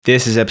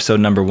This is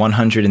episode number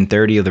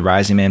 130 of the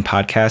Rising Man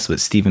podcast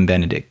with Stephen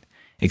Benedict.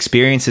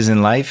 Experiences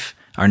in life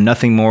are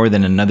nothing more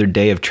than another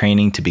day of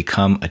training to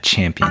become a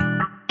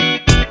champion.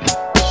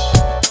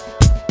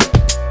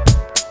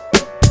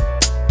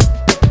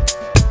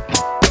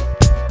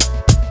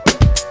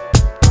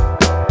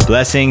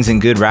 Blessings and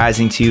good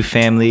rising to you,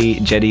 family.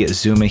 Jedi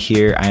Azuma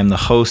here. I am the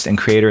host and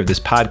creator of this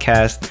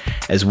podcast,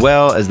 as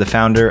well as the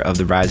founder of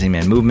the Rising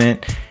Man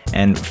movement.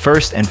 And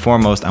first and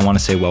foremost, I want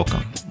to say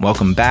welcome.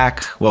 Welcome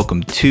back.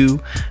 Welcome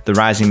to the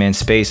Rising Man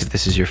space if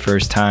this is your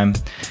first time.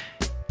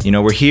 You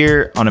know, we're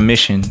here on a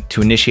mission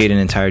to initiate an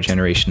entire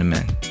generation of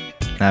men.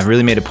 And I've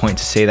really made a point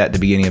to say that at the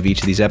beginning of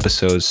each of these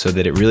episodes so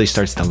that it really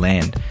starts to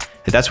land.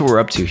 That's what we're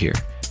up to here.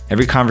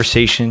 Every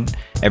conversation,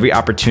 every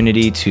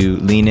opportunity to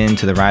lean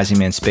into the Rising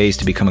Man space,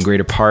 to become a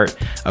greater part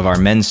of our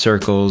men's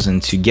circles,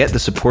 and to get the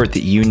support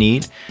that you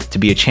need to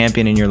be a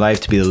champion in your life,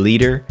 to be the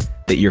leader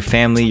that your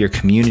family, your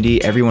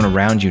community, everyone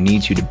around you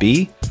needs you to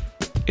be.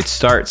 It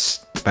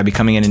starts by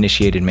becoming an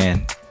initiated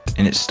man.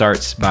 And it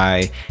starts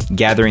by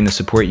gathering the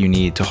support you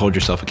need to hold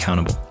yourself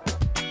accountable.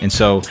 And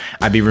so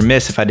I'd be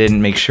remiss if I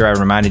didn't make sure I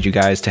reminded you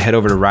guys to head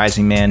over to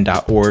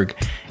risingman.org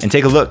and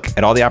take a look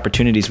at all the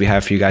opportunities we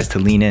have for you guys to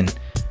lean in,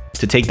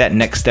 to take that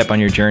next step on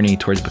your journey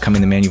towards becoming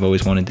the man you've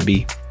always wanted to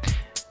be.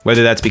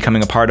 Whether that's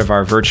becoming a part of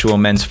our virtual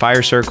men's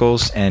fire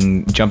circles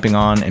and jumping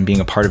on and being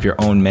a part of your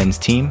own men's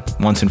team,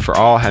 once and for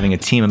all, having a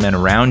team of men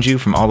around you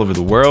from all over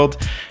the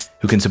world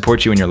who can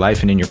support you in your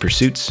life and in your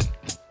pursuits.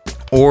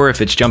 Or if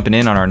it's jumping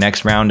in on our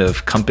next round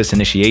of compass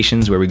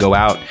initiations where we go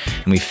out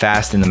and we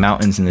fast in the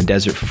mountains in the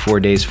desert for 4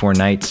 days, 4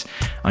 nights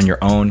on your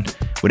own.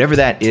 Whatever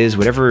that is,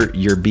 whatever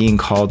you're being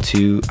called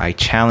to, I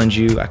challenge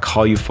you, I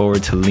call you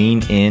forward to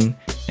lean in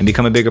and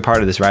become a bigger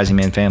part of this Rising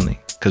Man family,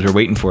 because we're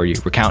waiting for you.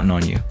 We're counting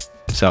on you.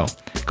 So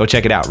go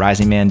check it out,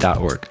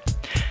 risingman.org.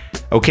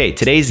 Okay,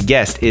 today's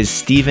guest is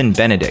Stephen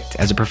Benedict.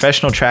 As a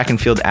professional track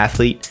and field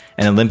athlete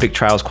and Olympic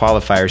trials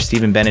qualifier,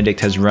 Stephen Benedict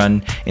has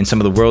run in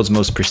some of the world's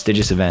most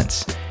prestigious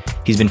events.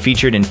 He's been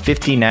featured in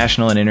 50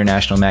 national and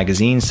international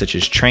magazines such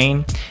as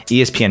Train,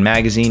 ESPN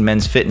Magazine,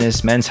 Men's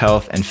Fitness, Men's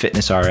Health, and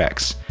Fitness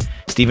RX.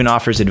 Stephen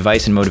offers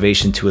advice and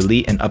motivation to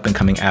elite and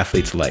up-and-coming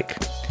athletes alike.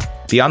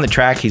 Beyond the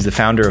track, he's the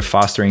founder of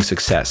Fostering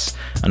Success,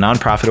 a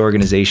nonprofit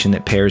organization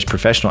that pairs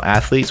professional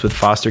athletes with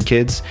foster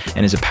kids,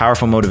 and is a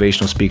powerful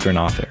motivational speaker and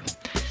author.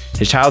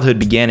 His childhood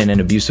began in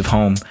an abusive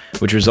home,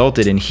 which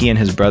resulted in he and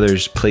his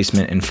brother's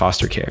placement in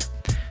foster care.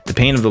 The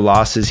pain of the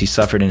losses he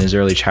suffered in his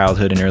early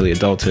childhood and early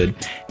adulthood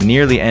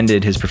nearly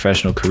ended his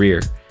professional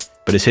career.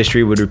 But his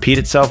history would repeat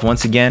itself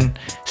once again.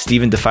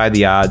 Stephen defied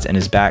the odds and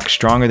is back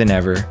stronger than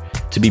ever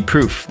to be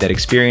proof that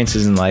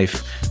experiences in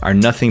life are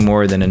nothing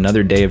more than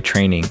another day of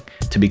training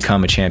to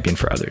become a champion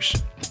for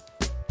others.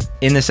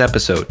 In this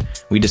episode,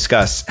 we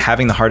discuss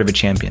having the heart of a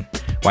champion,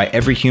 why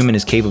every human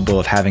is capable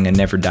of having a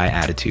never die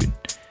attitude.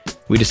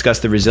 We discuss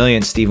the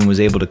resilience Stephen was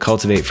able to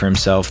cultivate for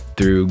himself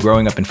through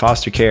growing up in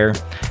foster care,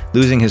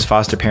 losing his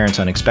foster parents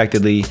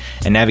unexpectedly,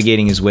 and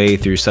navigating his way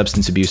through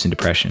substance abuse and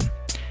depression.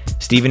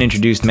 Stephen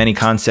introduced many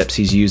concepts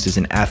he's used as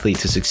an athlete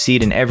to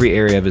succeed in every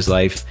area of his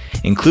life,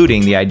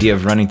 including the idea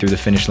of running through the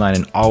finish line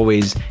and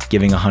always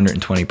giving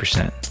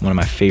 120%. One of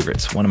my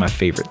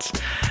favorites.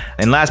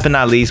 And last but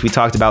not least, we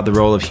talked about the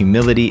role of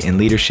humility in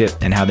leadership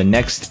and how the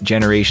next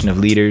generation of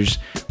leaders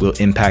will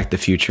impact the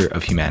future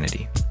of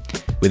humanity.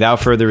 Without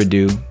further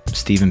ado,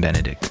 Stephen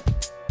Benedict.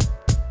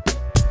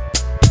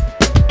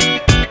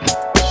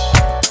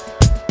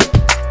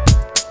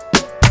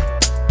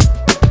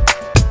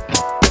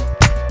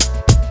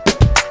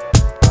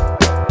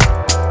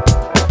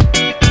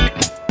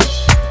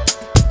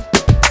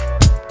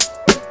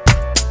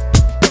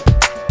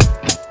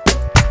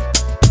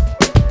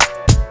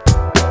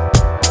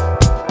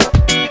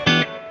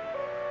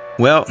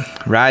 Well,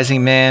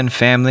 Rising Man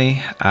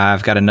family,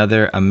 I've got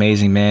another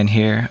amazing man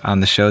here on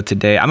the show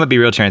today. I'm gonna be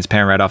real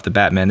transparent right off the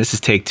bat, man. This is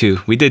take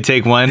 2. We did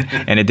take 1,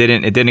 and it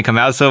didn't come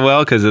out so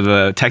well because of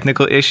a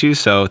technical issue.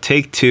 So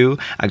take 2.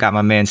 I got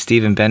my man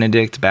Stephen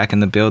Benedict back in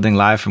the building,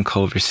 live from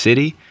Culver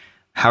City.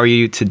 How are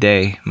you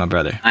today, my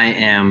brother? I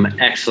am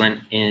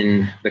excellent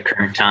in the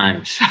current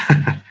times.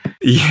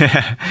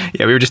 Yeah,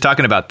 we were just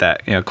talking about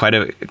that. You know, quite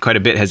a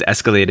bit has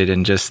escalated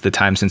in just the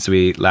time since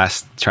we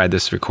last tried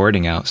this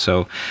recording out.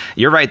 So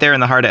you're right there in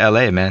the heart of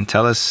LA, man.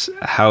 Tell us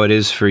how it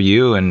is for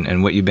you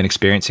and what you've been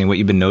experiencing, what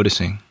you've been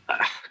noticing.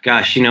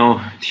 Gosh,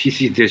 you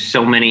see, there's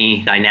so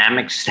many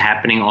dynamics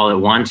happening all at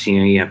once.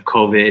 You have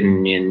COVID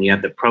and you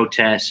have the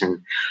protests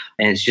and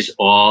it's just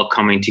all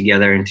coming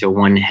together into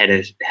one head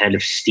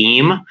of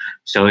steam.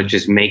 So it's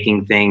just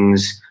making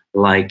things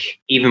like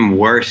even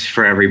worse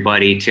for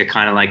everybody to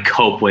kind of like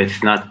cope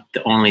with, not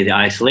only the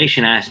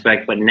isolation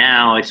aspect, but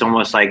now it's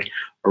almost like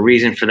a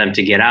reason for them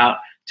to get out,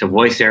 to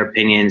voice their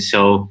opinions.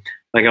 So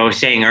like I was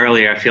saying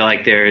earlier, I feel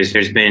like there's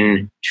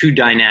been 2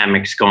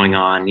 dynamics going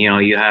on.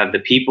 You have the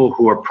people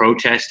who are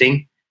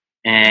protesting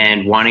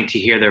and wanting to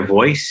hear their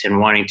voice and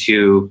wanting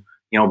to,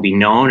 be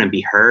known and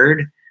be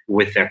heard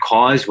with their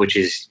cause, which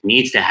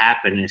needs to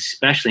happen,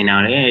 especially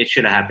now. It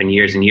should have happened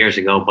years and years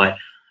ago, but it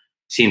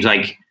seems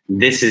like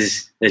this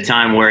is the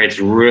time where it's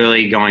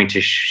really going to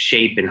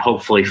shape and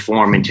hopefully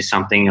form into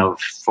something of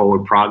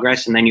forward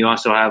progress. And then you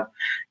also have,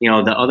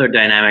 the other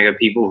dynamic of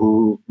people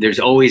who there's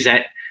always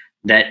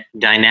that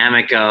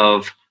dynamic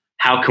of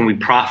how can we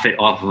profit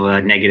off of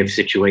a negative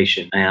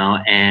situation,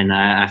 and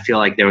I feel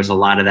like there was a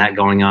lot of that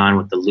going on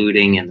with the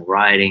looting and the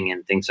rioting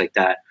and things like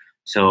that.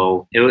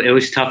 So it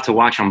was tough to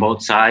watch on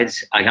both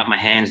sides. I got my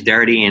hands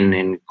dirty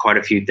in quite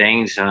a few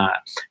things. I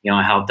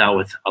helped out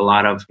with a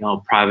lot of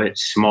private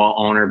small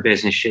owner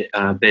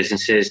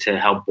businesses to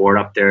help board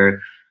up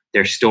their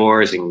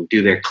stores and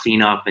do their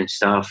cleanup and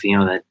stuff.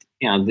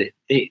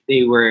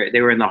 They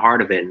were in the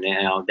heart of it. And,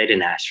 they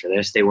didn't ask for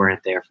this. They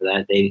weren't there for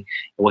that. It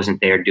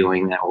wasn't there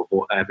doing that,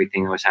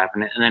 everything that was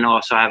happening. And then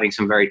also having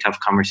some very tough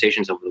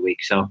conversations over the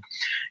week. So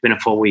it's been a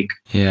full week.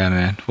 Yeah,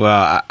 man.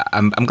 Well,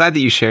 I'm glad that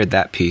you shared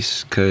that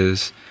piece,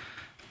 because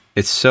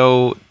it's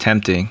so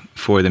tempting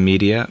for the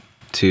media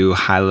to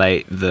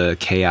highlight the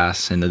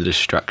chaos and the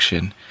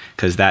destruction,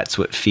 because that's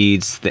what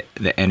feeds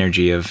the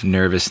energy of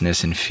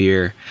nervousness and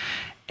fear.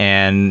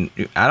 And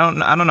I don't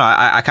know.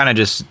 I kind of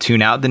just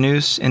tune out the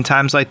news in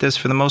times like this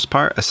for the most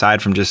part,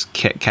 aside from just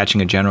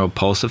catching a general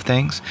pulse of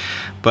things.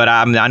 But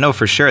I know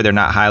for sure they're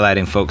not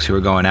highlighting folks who are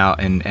going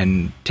out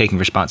and taking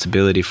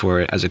responsibility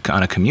for it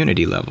on a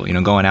community level.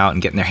 Going out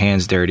and getting their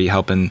hands dirty,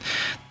 helping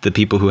the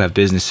people who have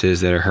businesses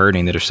that are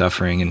hurting, that are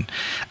suffering. And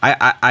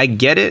I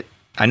get it.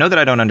 I know that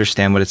I don't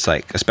understand what it's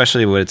like,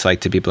 especially what it's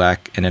like to be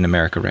Black and in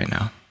America right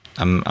now.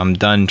 I'm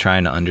done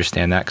trying to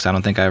understand that, because I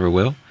don't think I ever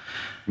will.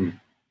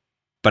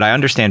 But I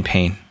understand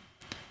pain,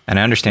 and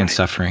I understand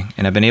suffering,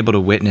 and I've been able to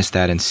witness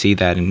that and see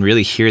that and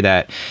really hear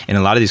that in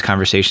a lot of these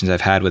conversations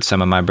I've had with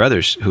some of my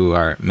brothers who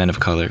are men of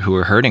color, who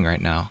are hurting right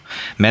now,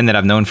 men that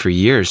I've known for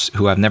years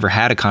who I've never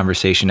had a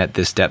conversation at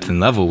this depth and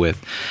level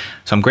with.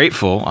 So I'm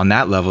grateful on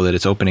that level that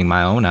it's opening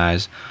my own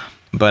eyes.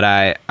 But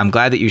I'm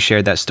glad that you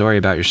shared that story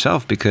about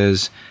yourself,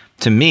 because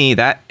to me,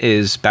 that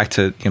is back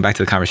to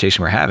the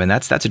conversation we're having.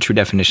 That's a true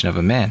definition of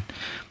a man.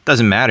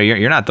 Doesn't matter.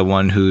 You're not the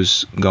one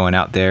who's going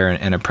out there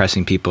and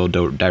oppressing people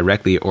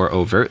directly or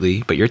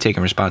overtly, but you're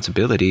taking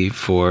responsibility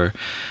for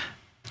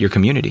your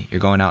community.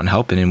 You're going out and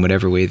helping in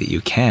whatever way that you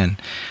can.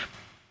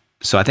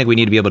 So I think we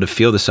need to be able to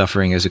feel the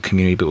suffering as a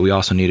community, but we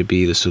also need to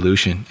be the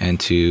solution and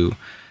to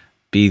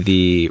be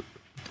the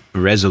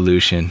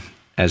resolution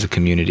as a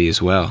community as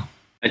well.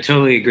 I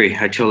totally agree.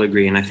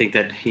 And I think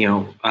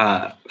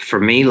that, for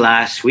me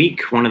last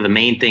week, one of the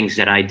main things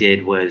that I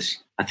did was,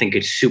 I think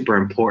it's super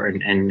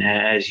important. And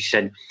as you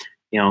said,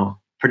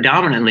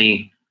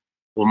 predominantly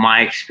what my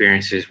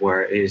experiences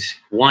is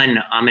one,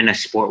 I'm in a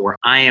sport where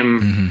I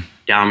am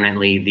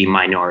dominantly the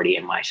minority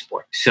in my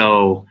sport.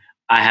 So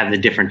I have the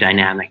different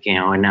dynamic,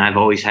 and I've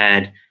always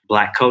had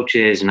Black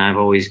coaches, and I've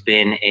always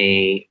been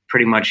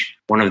pretty much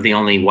one of the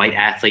only white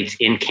athletes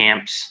in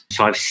camps.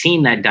 So I've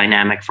seen that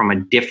dynamic from a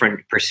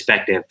different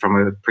perspective,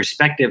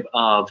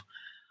 of,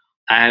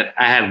 I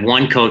have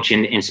one coach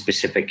in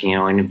specific,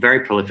 and a very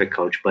prolific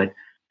coach, but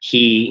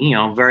he,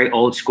 very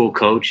old school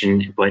coach,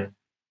 but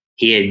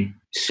he had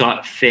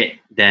saw fit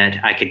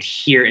that I could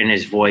hear in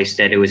his voice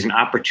that it was an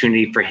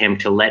opportunity for him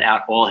to let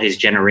out all his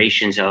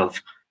generations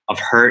of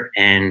hurt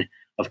and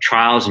of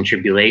trials and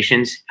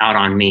tribulations out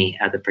on me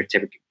at the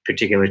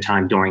particular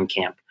time during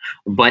camp.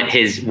 But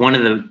one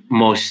of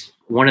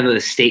the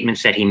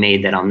statements that he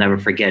made that I'll never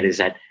forget is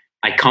that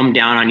I come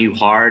down on you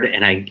hard,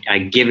 and I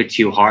give it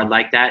to you hard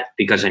like that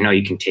because I know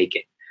you can take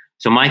it.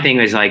 So my thing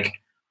is like,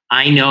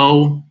 I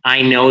know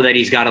that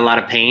he's got a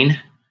lot of pain,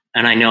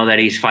 and I know that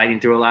he's fighting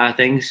through a lot of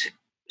things.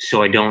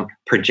 So I don't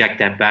project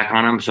that back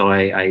on him. So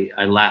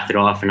I laughed it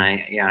off, and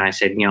I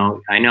said,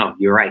 I know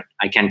you're right.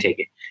 I can take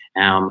it.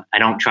 I'm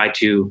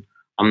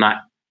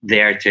not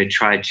there to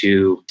try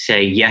to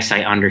say, yes,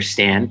 I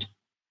understand.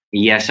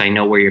 Yes, I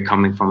know where you're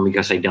coming from,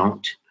 because I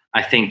don't.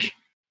 I think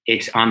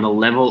it's on the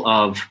level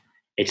of,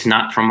 it's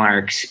not from our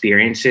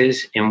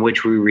experiences in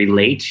which we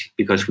relate,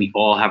 because we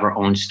all have our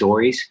own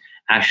stories.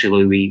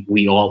 Actually,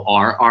 we all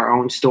are our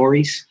own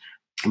stories.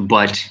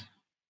 But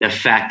the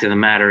fact of the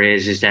matter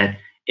is that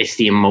it's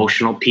the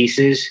emotional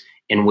pieces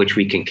in which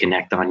we can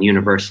connect on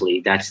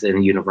universally. That's the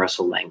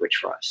universal language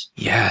for us.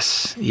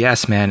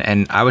 Yes, man.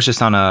 And I was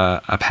just on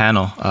a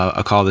panel,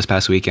 a call this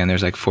past weekend.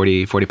 There's like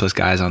 40 plus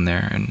guys on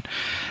there,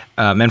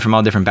 and men from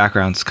all different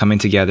backgrounds coming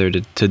together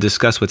to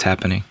discuss what's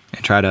happening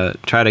and try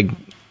to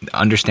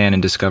understand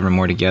and discover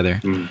more together.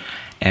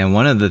 And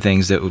one of the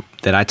things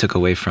that I took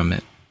away from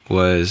it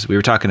was, we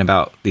were talking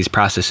about these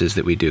processes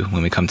that we do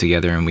when we come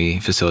together and we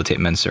facilitate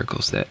men's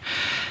circles, that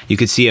you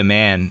could see a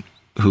man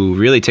who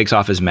really takes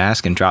off his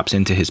mask and drops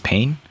into his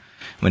pain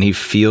when he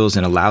feels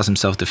and allows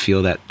himself to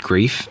feel that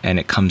grief and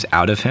it comes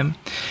out of him.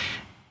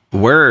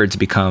 Words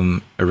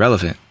become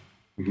irrelevant.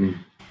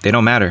 They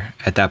don't matter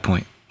at that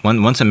point.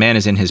 Once a man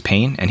is in his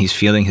pain and he's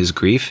feeling his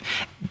grief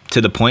to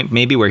the point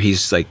maybe where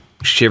he's like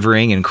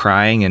shivering and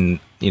crying and,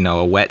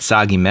 a wet,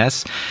 soggy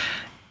mess,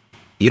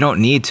 you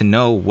don't need to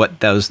know what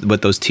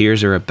those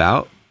tears are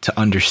about to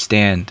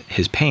understand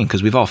his pain,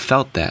 because we've all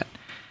felt that.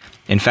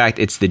 In fact,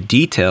 it's the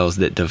details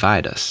that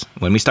divide us.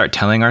 When we start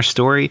telling our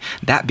story,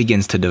 that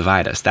begins to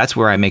divide us. That's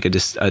where I make a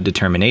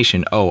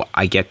determination. Oh,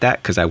 I get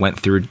that because I went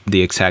through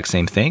the exact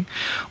same thing,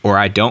 or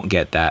I don't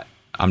get that.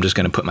 I'm just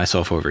going to put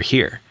myself over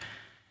here.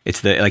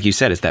 It's like you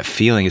said, it's that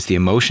feeling, it's the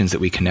emotions that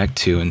we connect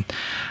to. And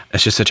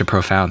it's just such a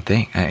profound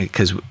thing,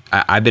 because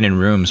I've been in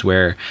rooms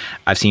where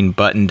I've seen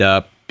buttoned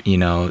up,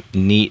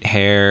 neat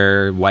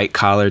hair, white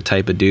collar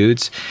type of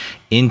dudes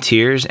in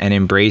tears and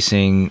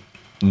embracing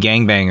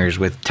gangbangers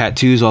with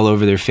tattoos all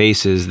over their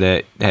faces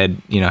that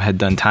had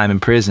done time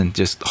in prison,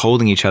 just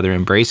holding each other,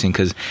 embracing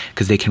because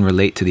they can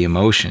relate to the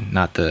emotion,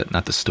 not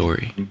the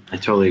story. I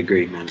totally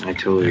agree, man. I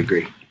totally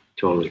agree.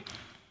 Totally.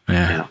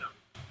 Yeah.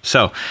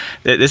 So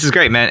this is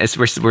great, man.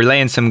 We're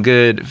laying some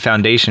good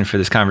foundation for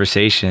this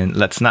conversation.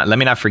 Let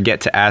me not forget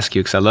to ask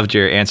you, because I loved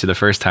your answer the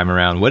first time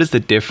around. What is the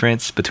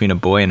difference between a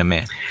boy and a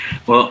man?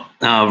 Well,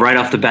 right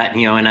off the bat,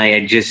 and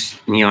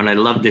I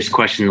loved this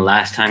question the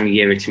last time you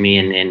gave it to me,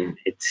 and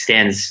it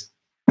stands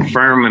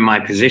firm in my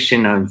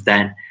position of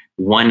that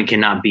one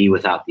cannot be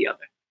without the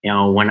other.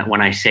 When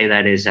I say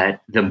that, is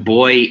that the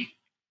boy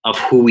of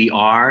who we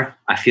are,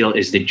 I feel,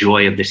 is the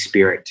joy of the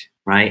spirit.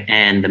 Right.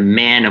 And the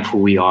man of who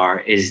we are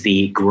is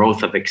the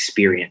growth of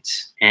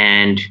experience.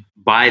 And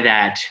by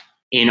that,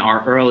 in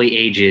our early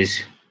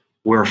ages,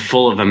 we're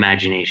full of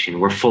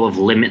imagination. We're full of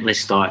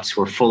limitless thoughts.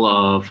 We're full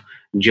of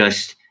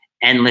just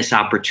endless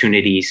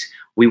opportunities.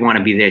 We want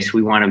to be this.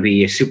 We want to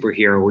be a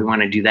superhero. We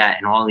want to do that,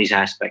 and all these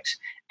aspects.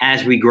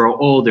 As we grow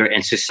older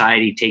and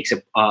society takes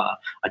a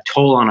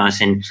toll on us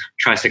and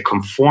tries to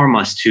conform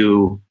us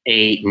to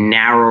a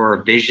narrower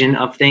vision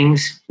of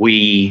things,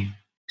 we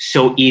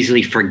so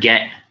easily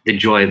forget the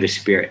joy of the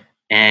spirit.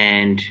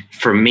 And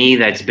for me,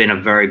 that's been a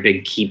very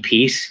big key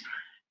piece.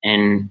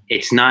 And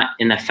it's not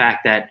in the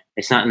fact that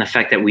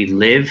we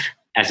live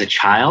as a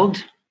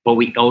child, but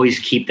we always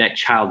keep that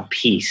child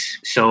peace.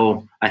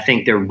 So I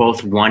think they're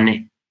both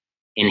one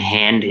in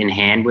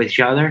hand with each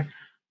other.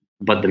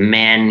 But the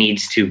man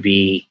needs to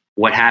be,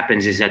 what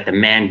happens is that the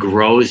man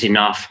grows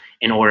enough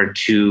in order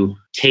to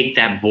take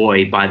that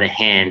boy by the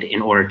hand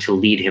in order to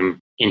lead him,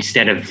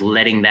 instead of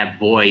letting that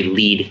boy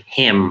lead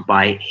him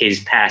by his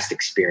past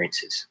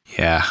experiences.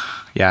 Yeah.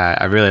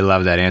 I really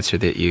love that answer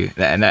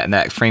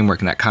that framework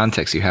and that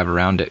context you have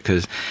around it,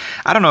 because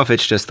I don't know if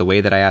it's just the way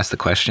that I asked the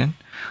question,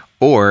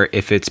 or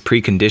if it's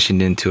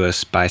preconditioned into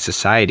us by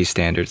society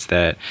standards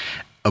that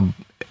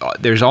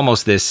there's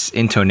almost this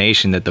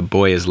intonation that the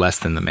boy is less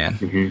than the man,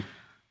 mm-hmm.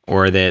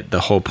 or that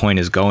the whole point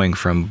is going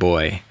from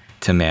boy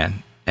to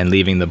man and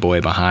leaving the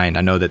boy behind.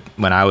 I know that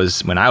when I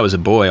was a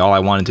boy, all I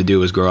wanted to do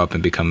was grow up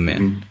and become a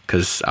man,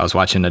 because I was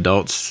watching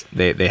adults.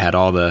 They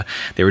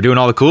were doing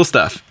all the cool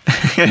stuff,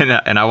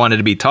 and I wanted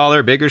to be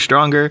taller, bigger,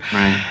 stronger.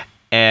 Right.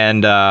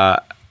 And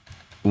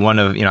one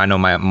of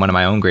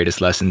my own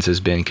greatest lessons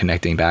has been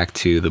connecting back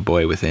to the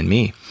boy within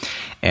me,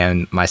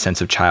 and my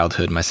sense of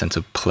childhood, my sense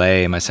of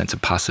play, my sense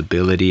of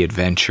possibility,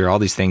 adventure, all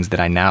these things that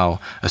I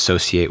now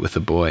associate with the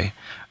boy,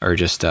 or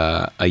just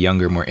a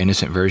younger, more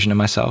innocent version of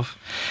myself.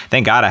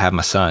 Thank God I have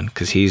my son,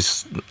 because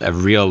he's a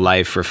real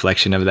life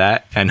reflection of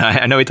that. And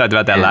I know we talked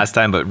about that last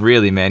time, but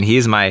really, man,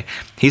 he's my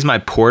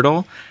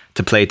portal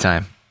to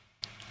playtime.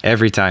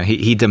 Every time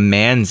he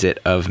demands it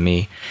of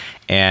me,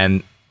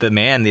 and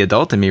the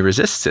adult in me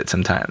resists it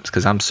sometimes,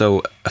 because I'm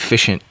so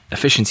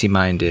efficiency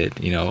minded.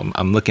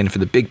 I'm looking for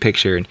the big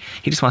picture, and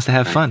he just wants to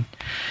have fun.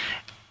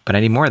 But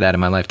I need more of that in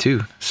my life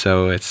too.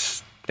 So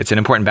it's an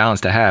important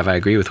balance to have. I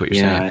agree with what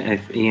you're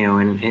saying. Yeah,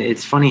 and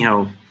it's funny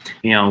how,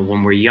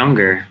 when we're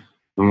younger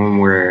and when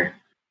we're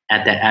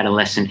at that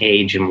adolescent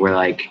age and we're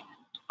like,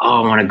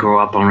 oh, I want to grow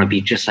up. I want to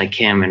be just like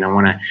him. And I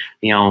want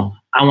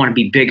to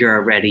be bigger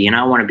already. And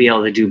I want to be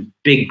able to do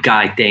big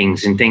guy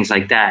things and things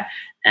like that.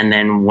 And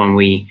then when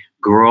we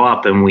grow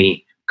up and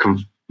we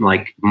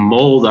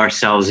mold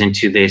ourselves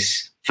into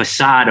this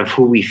facade of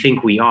who we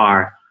think we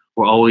are,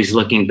 we're always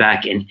looking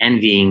back and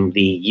envying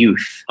the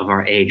youth of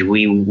our age.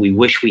 We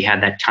wish we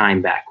had that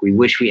time back. We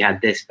wish we had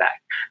this back.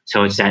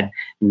 So it's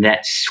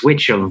that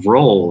switch of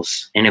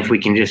roles. And if we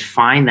can just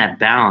find that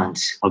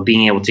balance of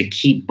being able to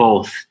keep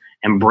both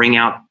and bring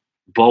out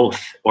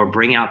both, or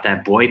bring out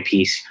that boy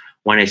piece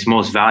when it's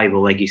most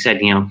valuable, like you said,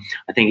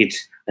 I think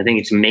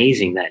it's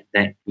amazing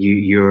that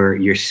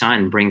your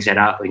son brings that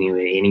out in you,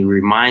 and he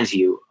reminds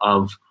you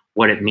of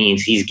what it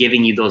means. He's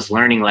giving you those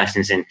learning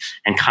lessons and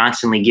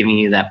constantly giving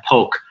you that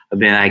poke of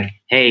being like,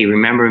 hey,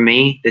 remember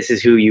me? This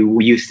is who you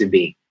used to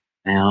be.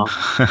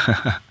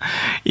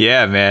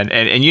 Yeah, man.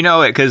 And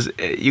it, because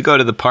you go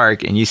to the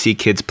park and you see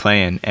kids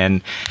playing,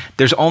 and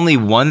there's only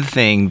one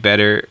thing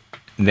better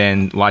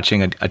than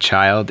watching a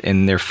child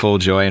in their full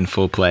joy and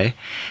full play.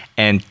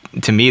 And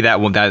to me,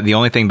 that the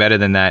only thing better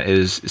than that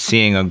is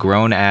seeing a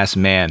grown-ass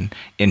man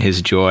in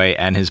his joy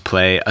and his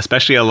play,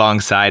 especially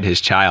alongside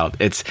his child.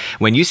 It's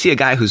when you see a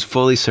guy who's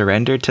fully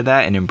surrendered to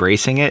that and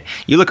embracing it,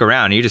 you look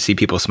around and you just see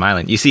people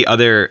smiling. You see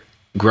other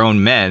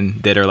grown men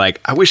that are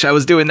like, I wish I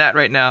was doing that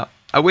right now.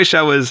 I wish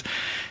I was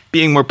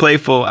being more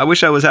playful. I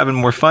wish I was having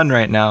more fun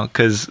right now,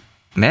 because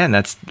man,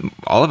 that's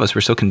all of us.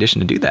 We're so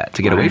conditioned to do that,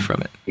 to get away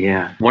from it.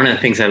 Yeah. One of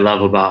the things I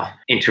love about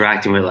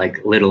interacting with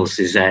like littles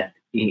is that,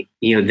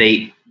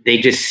 they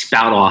just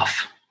spout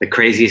off the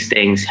craziest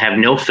things, have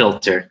no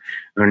filter,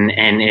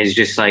 and is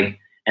just like,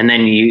 and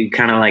then you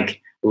kind of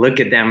like look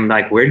at them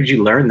like, where did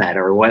you learn that?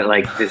 Or what,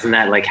 like, isn't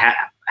that like,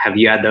 have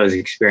you had those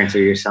experiences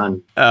with your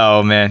son?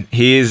 Oh man,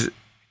 he is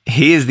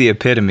the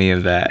epitome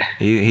of that.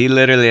 He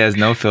literally has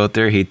no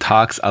filter. He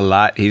talks a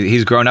lot.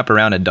 He's grown up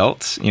around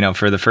adults.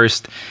 For the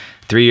first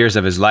 3 years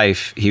of his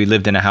life, he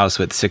lived in a house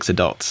with 6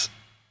 adults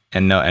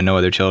and no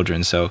other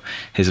children. So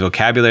his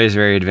vocabulary is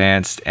very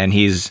advanced, and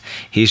he's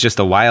just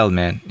a wild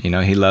man.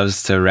 He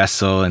loves to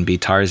wrestle and be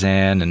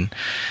Tarzan, and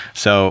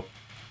so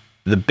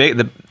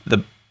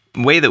the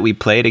way that we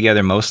play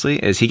together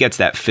mostly is he gets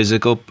that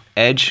physical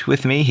edge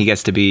with me. He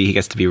gets to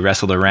be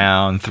wrestled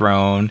around,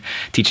 thrown,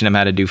 teaching him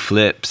how to do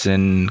flips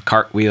and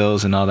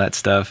cartwheels and all that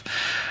stuff.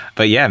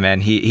 But yeah,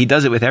 man, he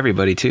does it with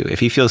everybody too. If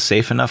he feels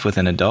safe enough with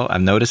an adult,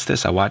 I've noticed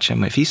this. I watch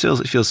him. If he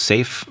feels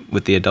safe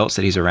with the adults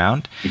that he's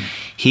around,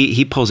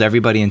 he pulls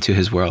everybody into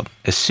his world.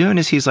 As soon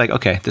as he's like,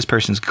 okay, this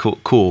person's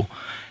cool,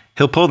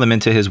 he'll pull them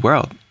into his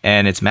world,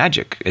 and it's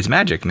magic. It's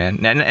magic,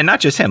 man. And not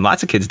just him.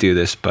 Lots of kids do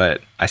this, but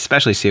I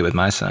especially see it with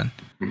my son.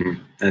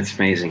 Mm-hmm. That's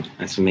amazing.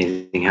 That's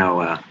amazing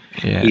how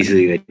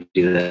easily they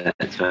do that.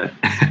 But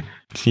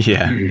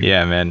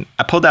yeah, man.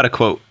 I pulled out a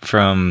quote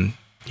from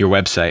your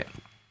website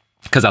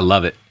because I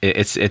love it.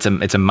 It's a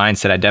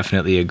mindset I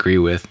definitely agree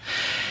with.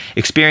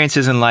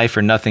 Experiences in life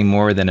are nothing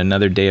more than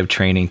another day of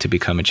training to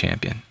become a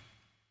champion.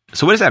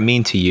 So what does that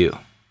mean to you,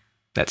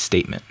 that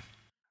statement?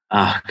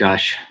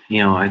 Gosh,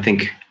 I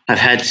think I've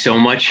had so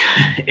much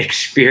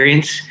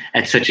experience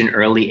at such an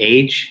early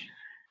age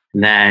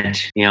that,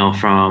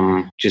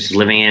 from just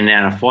living in and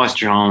out of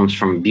foster homes,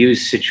 from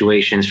abuse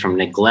situations, from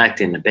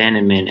neglect and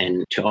abandonment,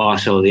 and to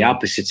also the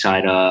opposite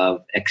side of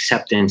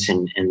acceptance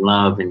and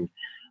love and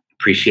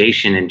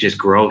appreciation and just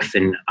growth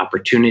and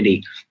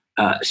opportunity.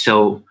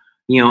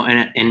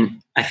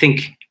 And I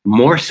think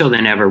more so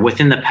than ever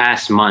within the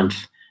past month,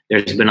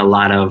 there's been a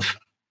lot of,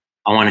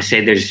 I want to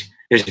say there's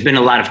been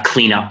a lot of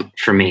cleanup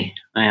for me,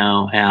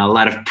 a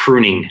lot of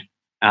pruning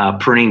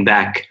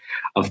back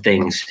of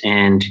things.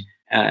 And,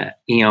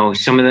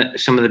 some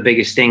of the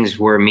biggest things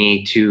were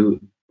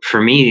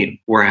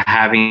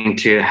having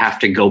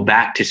to go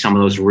back to some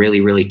of those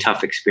really, really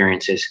tough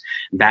experiences,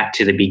 back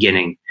to the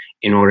beginning,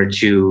 in order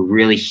to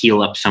really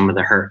heal up some of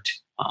the hurt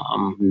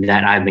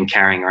that I've been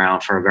carrying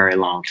around for a very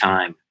long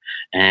time,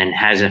 and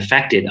has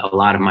affected a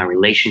lot of my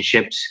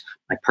relationships,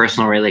 my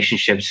personal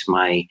relationships,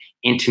 my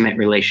intimate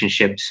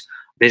relationships,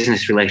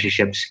 business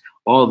relationships,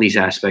 all these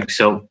aspects.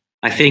 So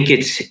I think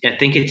it's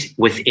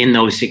within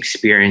those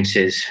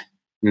experiences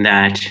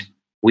that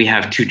we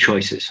have two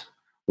choices.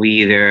 We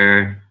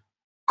either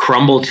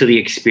crumble to the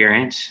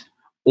experience,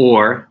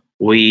 or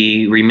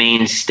we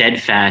remain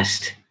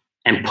steadfast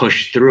and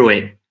push through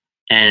it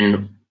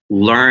and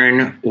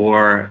learn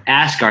or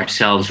ask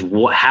ourselves,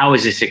 how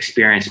is this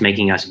experience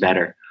making us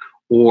better?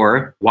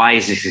 Or why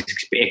is this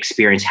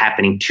experience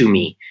happening to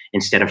me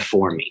instead of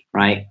for me,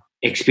 right?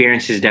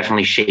 Experiences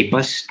definitely shape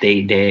us.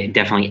 They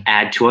definitely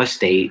add to us.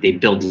 They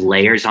build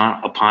layers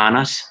upon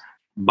us.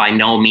 By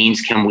no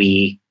means can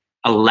we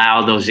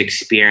allow those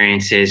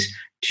experiences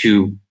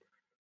to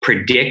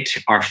predict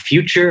our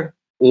future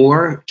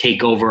or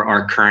take over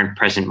our current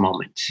present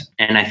moments.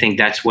 And I think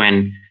that's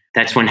when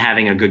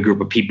having a good group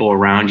of people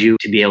around you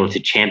to be able to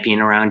champion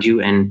around you.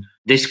 And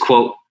this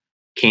quote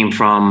came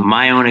from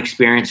my own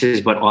experiences,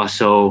 but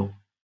also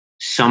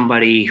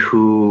somebody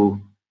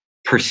who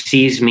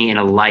perceives me in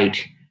a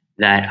light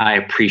that I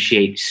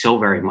appreciate so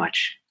very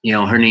much.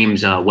 Her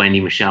name's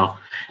Wendy Michelle,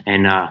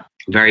 and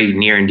very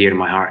near and dear to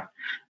my heart.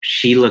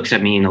 She looks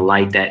at me in a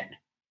light that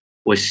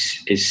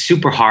is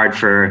super hard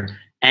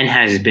and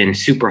has been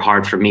super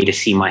hard for me to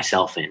see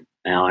myself in.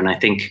 And I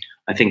think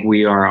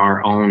we are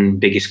our own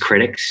biggest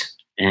critics,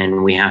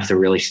 and we have to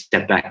really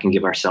step back and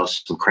give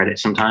ourselves some credit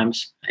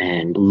sometimes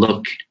and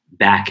look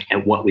back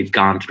at what we've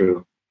gone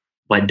through,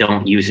 but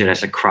don't use it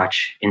as a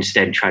crutch.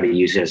 Instead, try to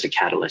use it as a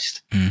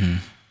catalyst. Mm-hmm.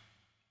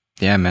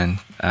 Yeah, man.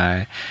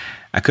 I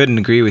couldn't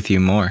agree with you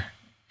more.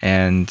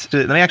 And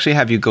let me actually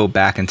have you go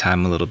back in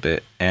time a little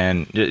bit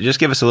and just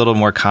give us a little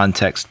more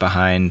context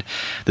behind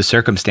the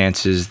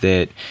circumstances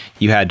that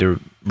you had to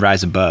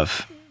rise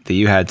above, that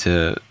you had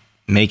to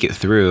make it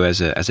through as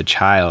a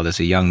child, as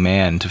a young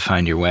man, to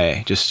find your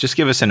way. Just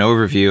give us an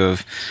overview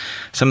of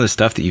some of the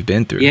stuff that you've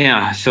been through.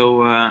 Yeah.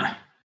 So, I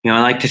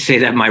like to say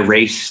that my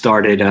race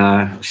started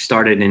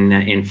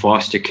in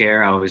foster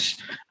care. I was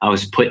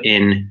put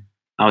in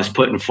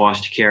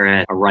foster care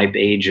at a ripe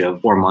age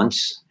of 4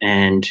 months,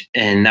 and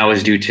that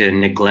was due to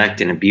neglect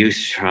and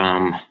abuse.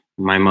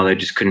 My mother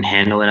just couldn't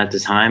handle it at the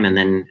time, and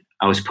then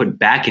I was put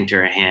back into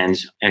her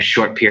hands a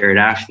short period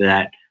after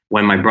that,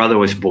 when my brother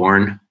was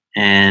born.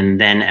 And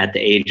then at the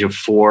age of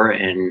 4,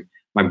 and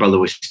my brother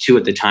was 2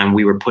 at the time,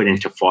 we were put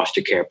into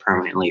foster care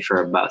permanently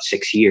for about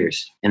 6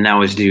 years. And that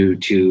was due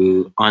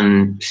to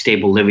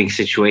unstable living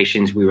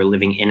situations. We were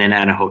living in and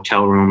out of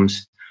hotel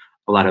rooms.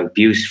 a lot of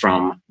abuse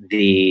from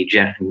the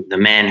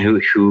man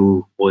who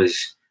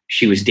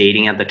she was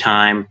dating at the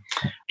time,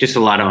 just a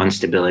lot of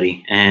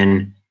instability.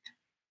 And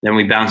then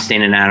we bounced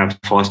in and out of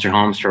foster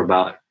homes for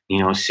about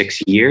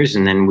 6 years,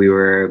 and then we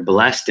were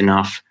blessed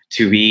enough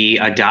to be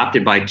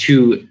adopted by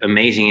two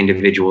amazing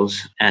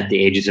individuals at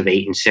the ages of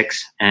 8 and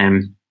 6,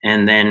 and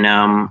then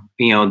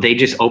they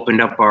just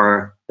opened up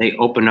our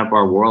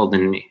world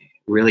and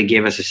really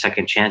gave us a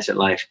second chance at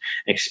life,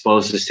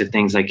 exposed us to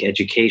things like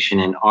education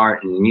and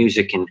art and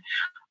music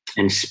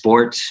and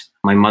sports.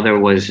 My mother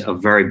was a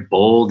very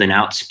bold and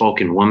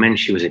outspoken woman.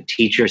 She was a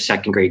teacher,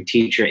 second grade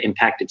teacher,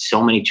 impacted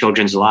so many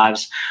children's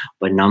lives,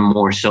 but none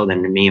more so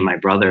than me and my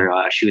brother.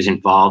 She was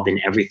involved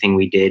in everything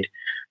we did.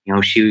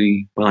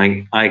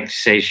 I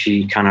say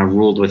she kind of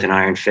ruled with an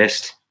iron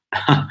fist.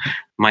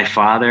 My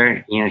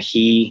father,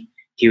 he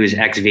was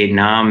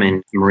ex-Vietnam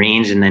and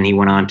Marines, and then he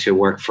went on to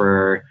work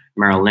for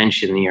Merrill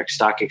Lynch in the New York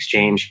Stock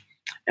Exchange.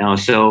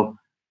 So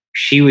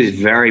she was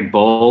very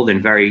bold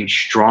and very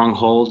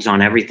strongholds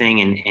on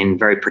everything and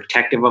very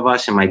protective of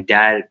us. And my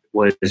dad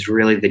was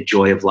really the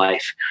joy of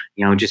life,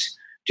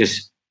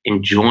 just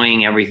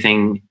enjoying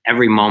everything,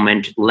 every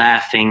moment,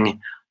 laughing,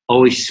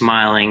 always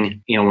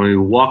smiling. When we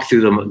walked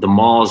through the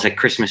malls at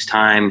Christmas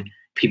time,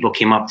 people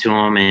came up to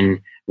him and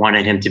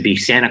wanted him to be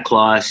Santa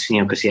Claus,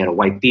 because he had a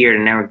white beard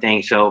and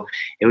everything. So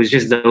it was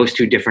just those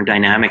two different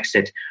dynamics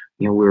that,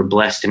 we were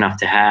blessed enough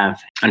to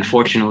have.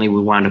 Unfortunately,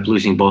 we wound up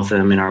losing both of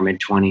them in our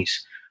mid-20s.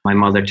 My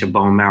mother to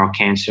bone marrow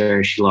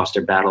cancer. She lost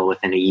her battle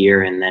within a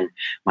year. And then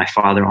my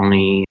father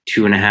only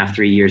 2.5,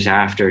 3 years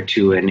after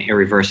to an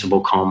irreversible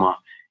coma,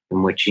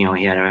 in which, he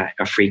had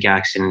a freak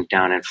accident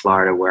down in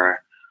Florida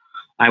where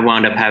I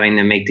wound up having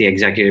to make the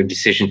executive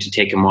decision to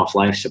take him off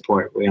life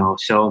support.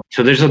 So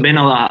there's been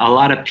a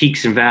lot of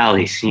peaks and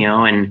valleys,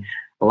 and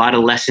a lot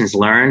of lessons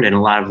learned and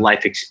a lot of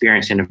life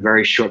experience in a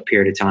very short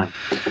period of time.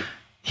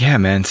 Yeah,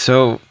 man.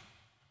 So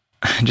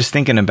just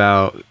thinking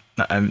about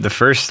the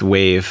first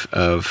wave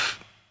of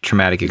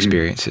traumatic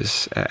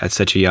experiences at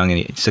such a young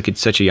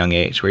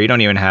age, where you don't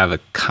even have a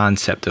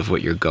concept of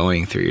what you're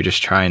going through. You're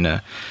just trying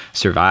to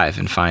survive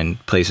and find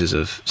places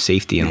of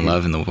safety and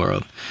love in the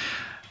world.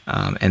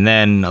 And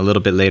then a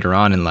little bit later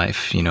on in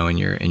life, in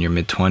your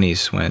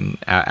mid-20s, when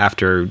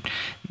after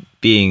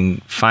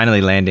finally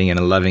landing in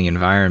a loving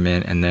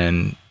environment and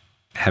then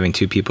having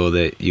two people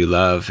that you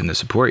love and that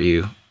support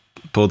you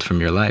pulled from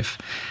your life,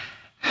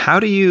 how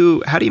do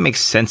you make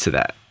sense of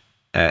that?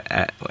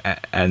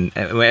 And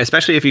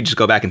especially if you just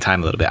go back in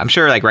time a little bit, I'm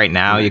sure like right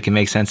now you can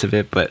make sense of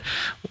it, but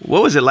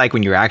what was it like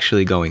when you were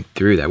actually going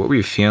through that? What were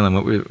you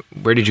feeling?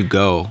 Where did you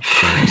go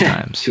during those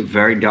times? To a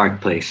very dark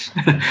place.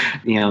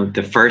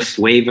 The first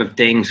wave of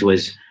things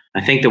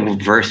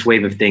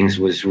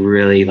was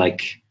really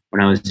like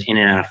when I was in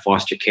and out of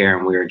foster care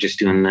and we were just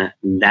doing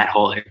that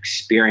whole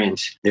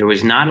experience. There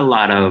was not a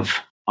lot of,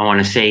 I want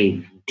to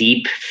say,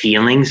 deep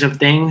feelings of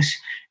things.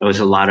 It was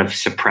a lot of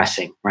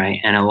suppressing, right?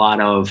 And a lot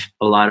of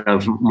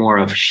more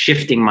of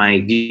shifting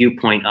my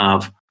viewpoint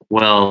of,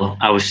 well,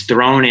 I was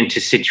thrown into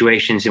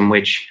situations in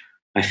which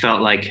I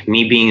felt like,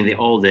 me being the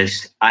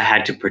oldest, I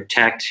had to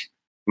protect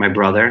my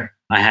brother.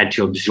 I had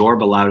to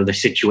absorb a lot of the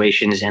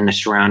situations and the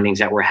surroundings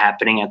that were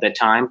happening at that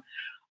time.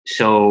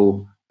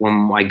 So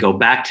when I go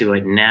back to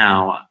it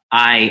now,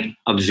 I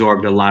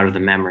absorbed a lot of the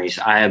memories.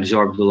 I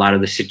absorbed a lot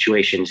of the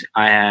situations.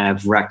 I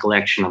have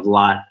recollection of a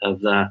lot of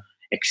the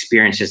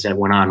experiences that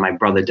went on. My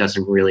brother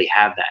doesn't really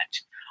have that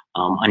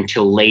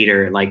until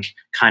later, like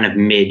kind of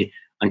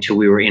until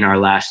we were in our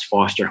last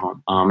foster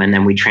home. And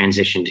then we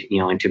transitioned,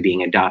 into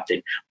being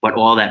adopted. But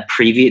all that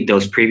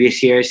those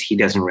previous years, he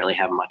doesn't really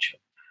have much of.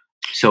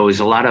 So it was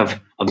a lot of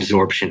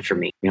absorption for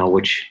me,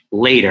 which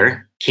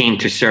later came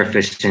to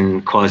surface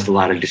and caused a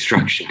lot of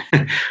destruction.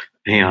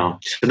 So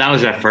that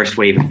was that first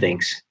wave of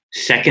things.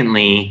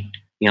 Secondly,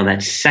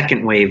 that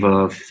second wave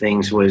of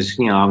things was,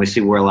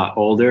 obviously we're a lot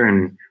older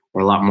and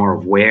we're a lot more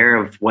aware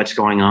of what's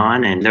going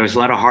on. And there was a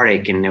lot of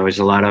heartache and there was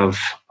a lot of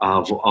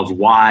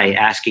why,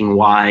 asking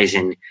whys,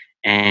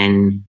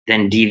 and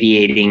then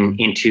deviating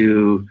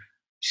into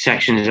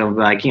sections of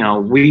like,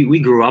 we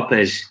grew up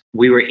as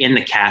we were in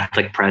the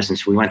Catholic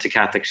presence. We went to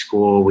Catholic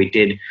school. We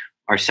did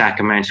our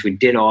sacraments. We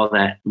did all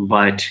that.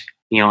 But,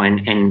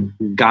 and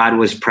God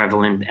was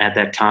prevalent at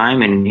that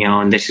time. And,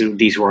 and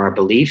these were our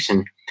beliefs.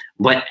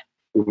 But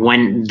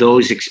when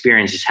those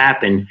experiences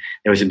happened,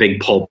 there was a big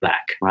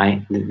pullback,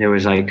 right? There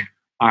was like,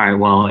 all right,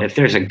 well, if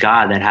there's a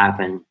God that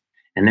happened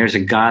and there's a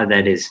God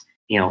that is,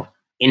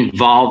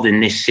 involved in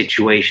this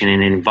situation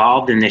and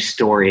involved in this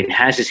story and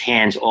has his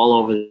hands all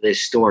over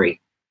this story,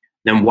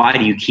 then why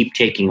do you keep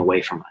taking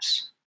away from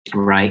us,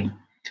 right?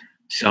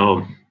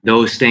 So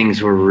those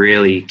things were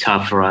really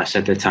tough for us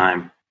at the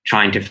time,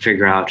 trying to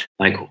figure out,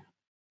 like,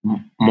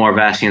 more of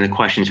asking the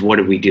questions, what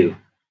did we do?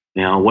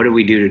 What did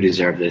we do to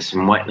deserve this?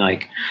 And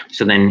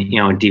so then,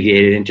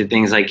 deviated into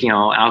things like,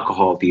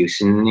 alcohol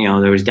abuse, and,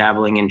 there was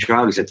dabbling in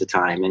drugs at the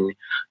time, and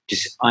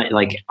just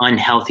like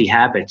unhealthy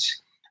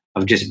habits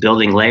of just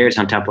building layers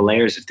on top of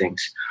layers of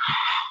things.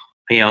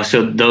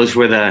 So those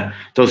were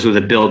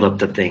the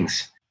buildup of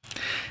things.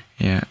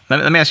 Yeah.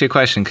 Let me ask you a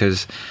question,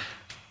 because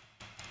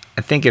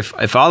I think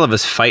if all of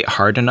us fight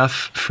hard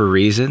enough for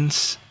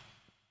reasons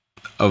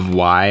of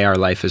why our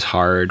life is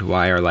hard,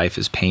 why our life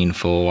is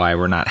painful, why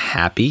we're not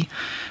happy,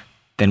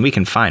 then we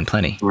can find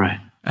plenty. Right.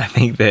 I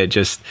think that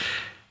just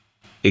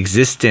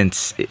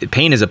existence,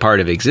 pain is a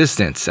part of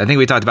existence. I think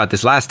we talked about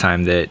this last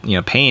time, that,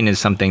 pain is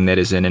something that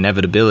is an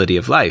inevitability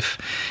of life.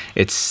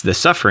 It's the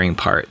suffering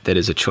part that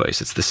is a choice.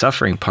 It's the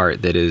suffering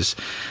part that is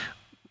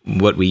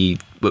what we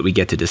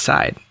get to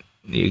decide.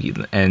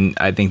 And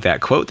I think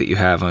that quote that you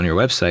have on your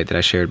website that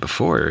I shared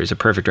before is a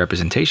perfect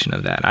representation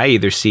of that. I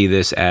either see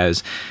this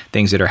as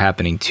things that are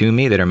happening to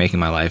me that are making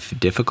my life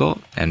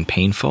difficult and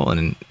painful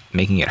and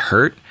making it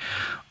hurt,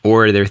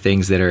 or they're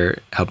things that are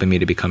helping me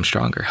to become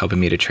stronger, helping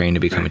me to train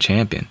to become a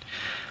champion.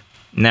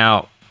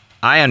 Now,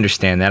 I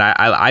understand that.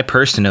 I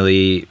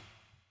personally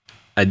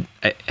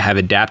have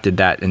adapted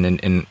that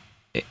and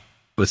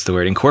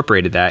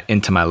incorporated that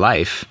into my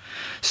life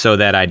so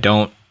that I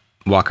don't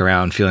walk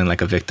around feeling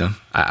like a victim.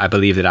 I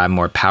believe that I'm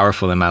more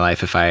powerful in my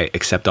life if I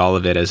accept all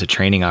of it as a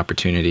training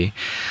opportunity.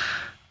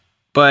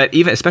 But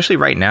especially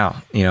right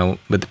now,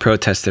 with the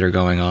protests that are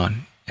going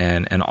on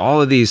and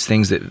all of these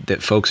things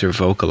that folks are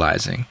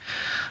vocalizing,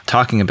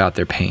 talking about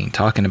their pain,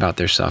 talking about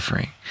their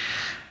suffering,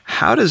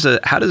 how does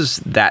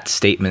that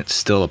statement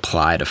still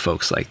apply to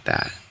folks like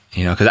that?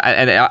 Because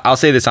I'll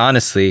say this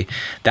honestly,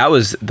 that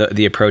was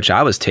the approach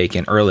I was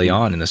taking early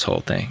on in this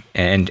whole thing,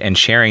 and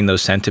sharing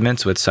those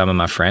sentiments with some of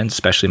my friends,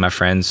 especially my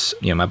friends,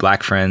 my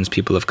Black friends,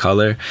 people of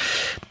color.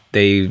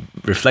 They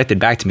reflected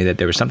back to me that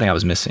there was something I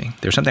was missing.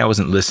 There was something I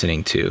wasn't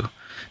listening to.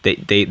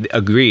 They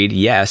agreed,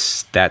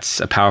 yes, that's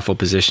a powerful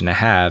position to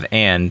have,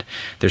 and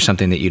there's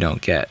something that you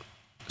don't get.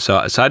 So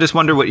I just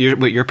wonder what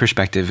your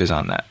perspective is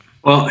on that.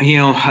 Well,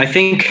 I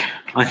think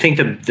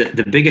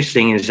the biggest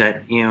thing is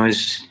that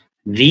is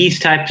these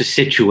types of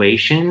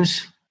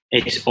situations.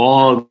 It's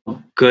all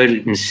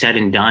good and said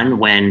and done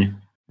when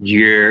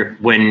you're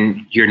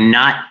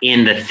not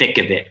in the thick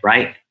of it,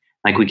 right?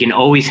 Like, we can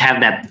always have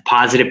that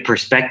positive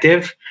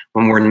perspective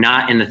when we're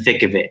not in the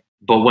thick of it.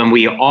 But when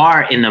we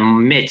are in the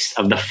midst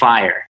of the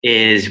fire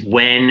is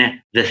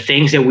when the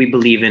things that we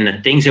believe in,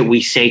 the things that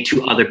we say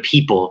to other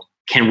people,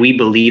 can we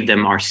believe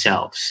them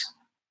ourselves,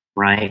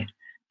 right?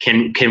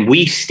 Can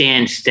we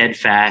stand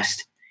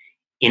steadfast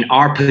in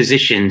our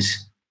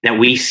positions that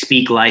we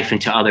speak life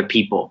into other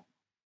people?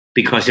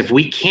 Because if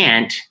we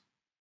can't,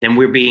 then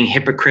we're being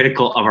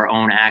hypocritical of our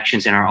own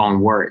actions and our own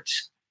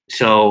words.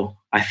 So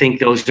I think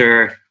those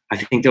are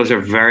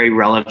very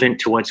relevant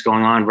to what's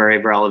going on, very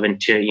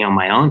relevant to,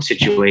 my own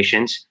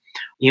situations,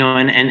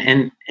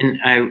 and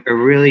I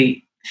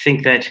really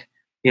think that,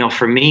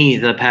 for me,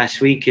 the past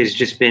week has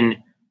just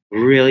been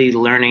really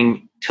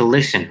learning to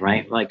listen,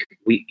 right? Like,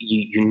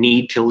 you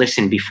need to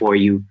listen before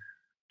you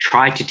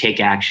try to take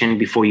action,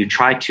 before you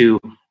try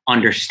to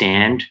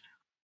understand.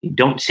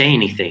 Don't say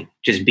anything,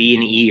 just be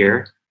an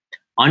ear,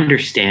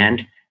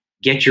 understand,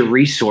 get your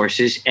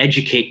resources,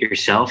 educate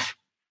yourself,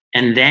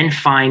 and then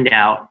find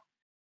out,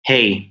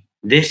 hey,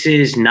 this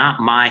is not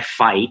my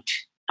fight.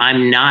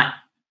 I'm not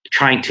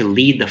trying to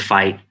lead the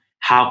fight.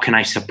 How can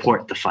I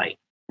support the fight,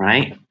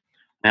 right?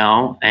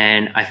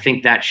 And I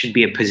think that should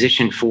be a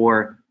position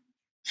for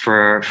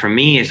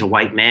me as a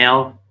white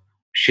male,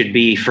 should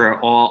be for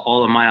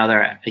all of my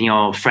other,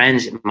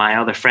 friends, my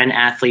other friend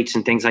athletes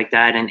and things like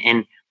that.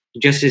 And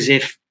just as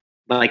if,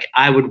 like,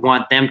 I would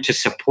want them to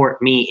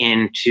support me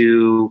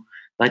into,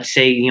 let's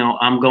say,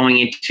 I'm going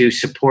into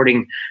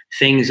supporting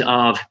things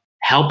of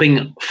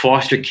helping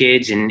foster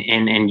kids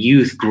and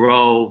youth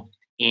grow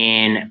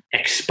in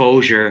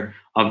exposure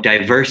of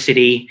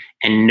diversity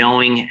and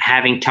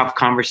having tough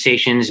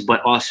conversations,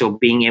 but also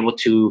being able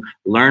to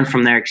learn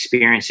from their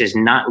experiences,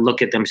 not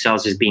look at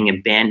themselves as being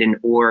abandoned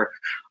or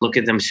look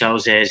at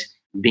themselves as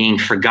being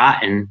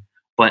forgotten,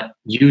 but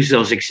use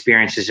those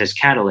experiences as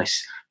catalysts.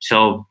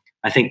 So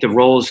I think the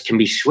roles can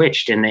be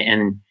switched, and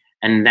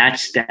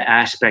that's the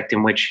aspect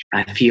in which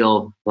I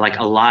feel like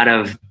a lot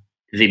of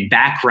the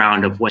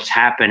background of what's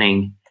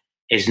happening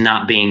is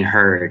not being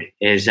heard.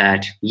 Is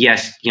that,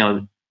 yes,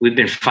 we've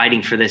been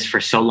fighting for this for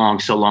so long.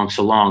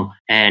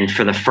 And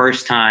for the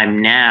first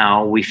time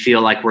now, we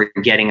feel like we're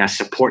getting a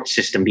support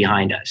system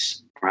behind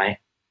us, right?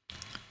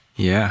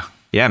 Yeah.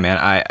 Yeah, man.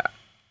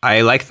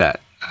 I like that.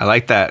 I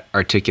like that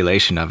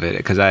articulation of it,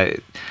 because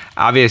I'm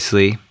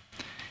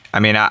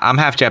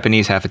half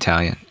Japanese, half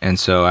Italian. And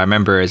so I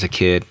remember as a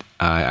kid,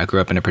 I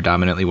grew up in a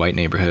predominantly white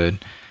neighborhood.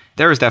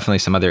 There was definitely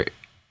some other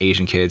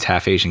Asian kids,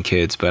 half Asian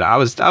kids, but I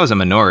was a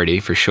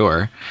minority for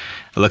sure.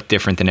 I looked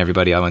different than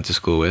everybody I went to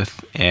school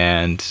with.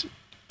 And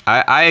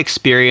I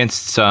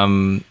experienced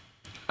some,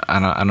 I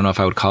don't know if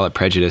I would call it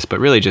prejudice, but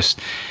really just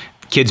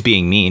kids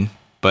being mean,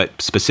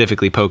 but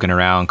specifically poking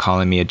around,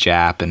 calling me a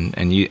Jap,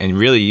 and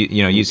really,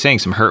 you saying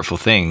some hurtful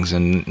things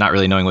and not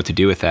really knowing what to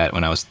do with that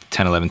when I was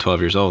 10, 11,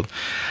 12 years old.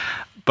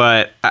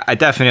 But I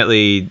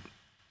definitely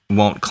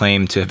won't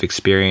claim to have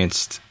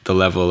experienced the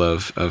level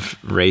of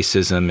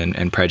racism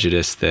and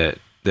prejudice that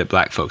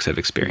Black folks have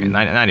experienced.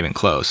 Not even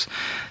close.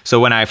 So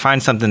when I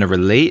find something to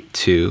relate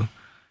to,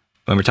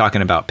 when we're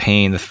talking about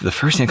pain, the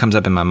first thing that comes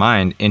up in my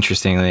mind,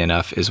 interestingly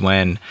enough, is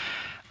when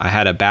I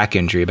had a back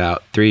injury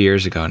about 3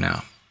 years ago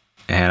now.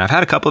 And I've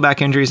had a couple of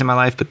back injuries in my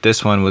life, but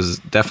this one was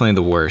definitely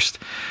the worst.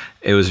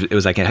 It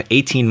was like an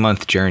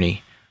 18-month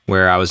journey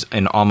where I was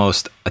in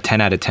almost a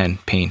 10 out of 10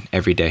 pain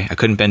every day. I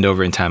couldn't bend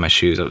over and tie my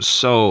shoes. I was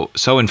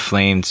so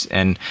inflamed.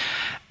 And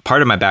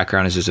part of my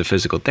background is as a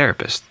physical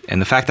therapist.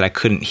 And the fact that I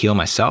couldn't heal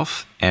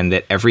myself and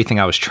that everything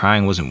I was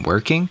trying wasn't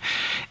working,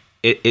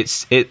 it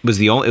was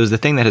the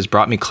thing that has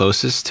brought me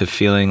closest to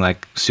feeling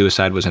like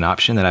suicide was an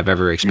option that I've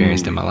ever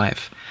experienced in my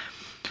life.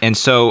 And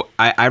so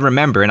I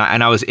remember, and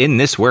I was in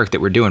this work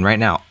that we're doing right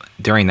now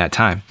during that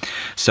time.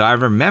 So I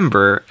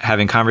remember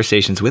having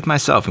conversations with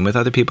myself and with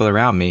other people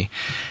around me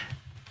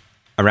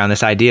around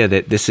this idea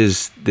that this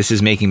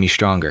is making me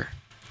stronger.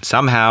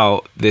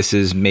 Somehow this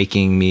is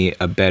making me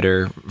a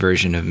better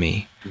version of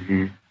me.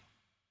 Mm-hmm.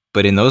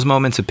 But in those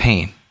moments of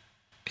pain,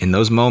 in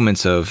those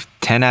moments of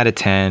 10 out of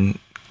 10,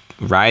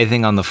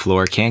 writhing on the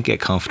floor, can't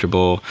get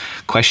comfortable,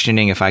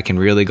 questioning if I can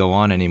really go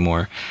on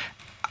anymore,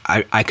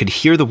 I could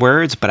hear the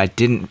words, but I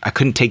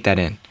couldn't take that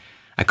in.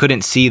 I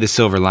couldn't see the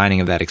silver lining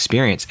of that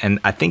experience. And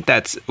I think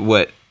that's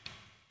what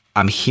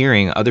I'm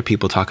hearing other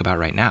people talk about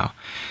right now.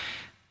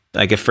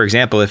 Like for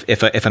example,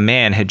 if a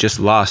man had just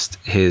lost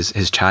his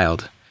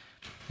child,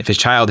 if his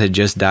child had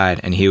just died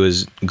and he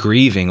was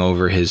grieving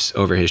over his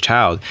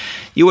child,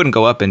 you wouldn't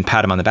go up and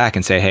pat him on the back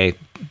and say, "Hey,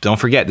 don't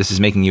forget this is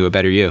making you a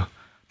better you.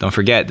 Don't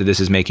forget that this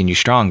is making you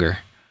stronger."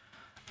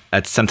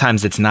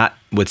 Sometimes it's not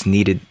what's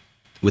needed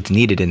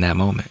in that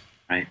moment.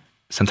 Right.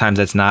 Sometimes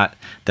that's not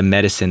the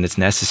medicine that's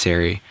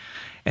necessary.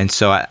 And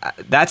so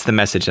that's the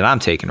message that I'm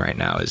taking right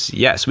now is,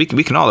 yes, we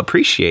can all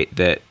appreciate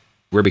that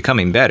we're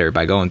becoming better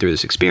by going through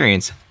this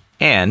experience.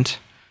 And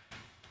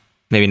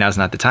maybe now's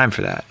not the time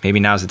for that. Maybe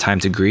now's the time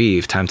to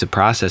grieve, time to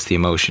process the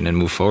emotion and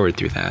move forward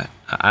through that.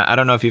 I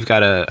don't know if you've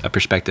got a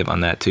perspective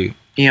on that too.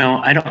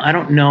 I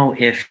don't know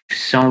if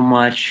so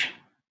much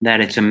that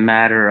it's a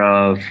matter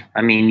of,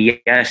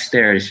 yes,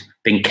 there's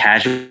been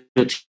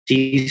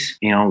casualties,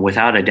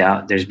 without a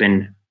doubt, there's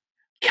been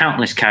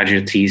countless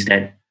casualties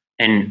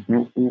and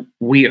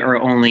we are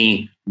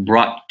only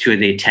brought to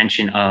the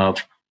attention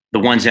of the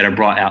ones that are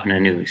brought out in the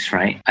news,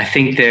 right? I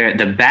think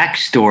the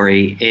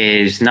backstory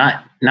is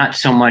not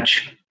so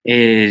much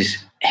is,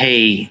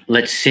 hey,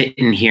 let's sit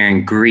in here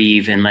and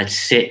grieve and let's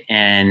sit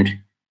and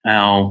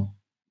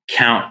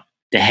count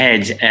the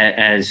heads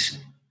as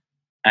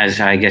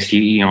I guess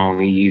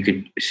you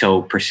could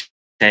so per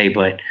se,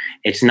 but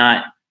it's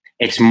not.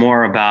 It's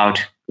more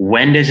about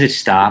when does it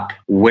stop?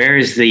 Where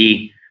is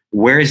the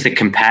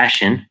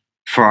compassion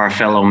for our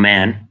fellow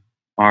man,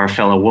 our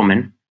fellow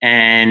woman,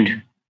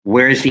 and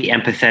where is the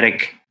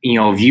empathetic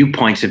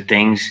viewpoints of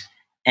things?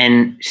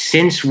 And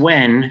since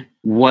when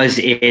was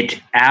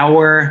it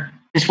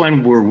since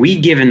when were we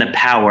given the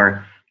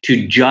power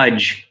to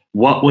judge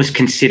what was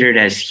considered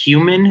as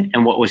human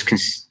and what was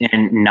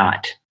and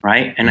not,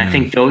 right? And I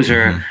think those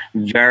are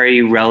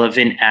very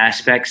relevant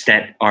aspects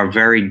that are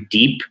very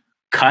deep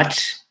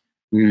cuts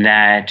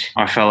that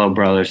our fellow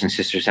brothers and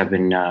sisters have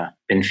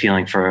been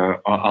feeling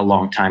for a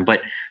long time.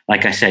 But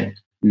like I said,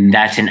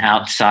 that's an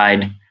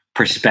outside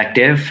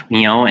perspective,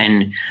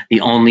 and the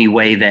only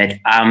way that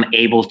I'm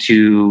able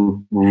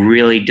to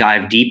really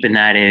dive deep in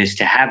that is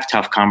to have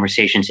tough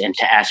conversations and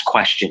to ask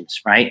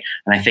questions, right?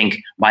 And I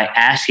think by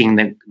asking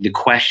the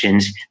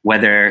questions,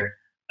 whether,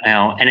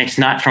 and it's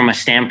not from a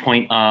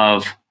standpoint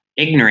of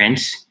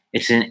ignorance,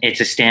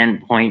 it's a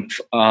standpoint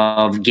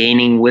of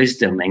gaining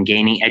wisdom and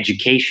gaining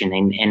education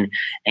and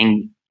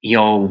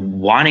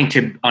wanting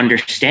to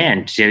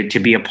understand, to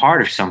be a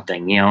part of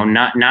something,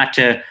 not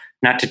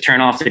to turn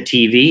off the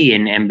TV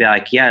and be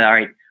like, yeah, all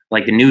right,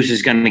 like the news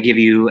is going to give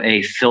you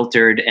a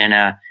filtered and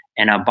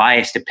a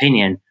biased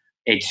opinion.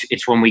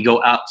 It's when we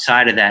go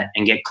outside of that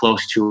and get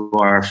close to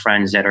our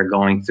friends that are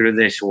going through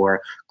this,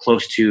 or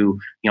close to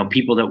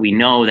people that we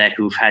know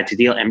who've had to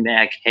deal, and be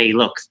like, hey,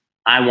 look,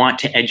 I want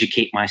to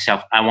educate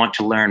myself. I want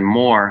to learn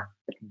more.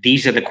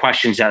 These are the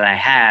questions that I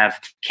have.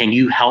 Can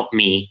you help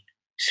me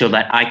so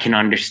that I can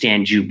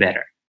understand you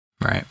better?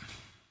 Right.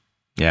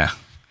 Yeah.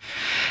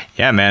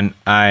 Yeah, man.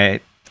 I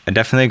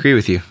definitely agree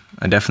with you.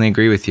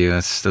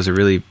 Those are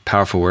really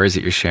powerful words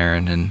that you're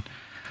sharing, and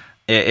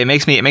it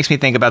makes me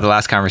think about the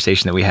last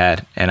conversation that we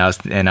had, and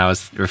I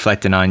was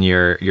reflecting on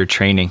your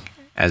training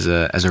as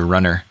a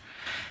runner.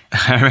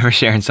 I remember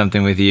sharing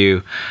something with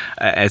you.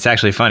 It's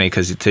actually funny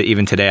because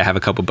even today I have a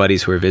couple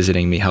buddies who are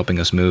visiting me, helping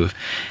us move,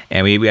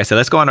 and I said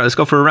let's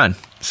go for a run.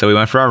 So we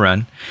went for our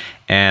run,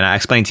 and I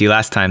explained to you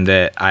last time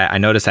that I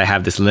noticed I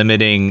have this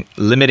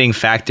limiting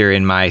factor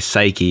in my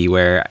psyche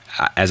where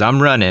as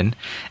I'm running,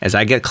 as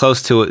I get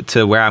close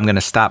to where I'm going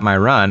to stop my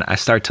run, I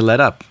start to let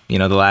up.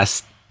 The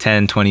last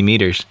 10, 20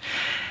 meters.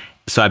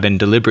 So I've been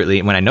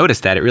deliberately, when I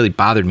noticed that, it really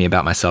bothered me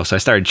about myself. So I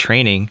started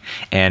training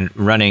and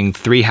running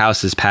 3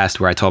 houses past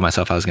where I told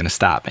myself I was going to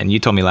stop. And you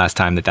told me last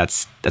time that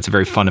that's a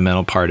very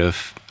fundamental part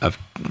of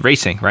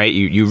racing, right?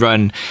 You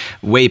run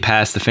way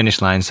past the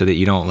finish line so that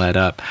you don't let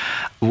up.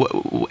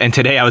 And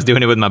today I was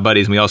doing it with my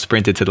buddies and we all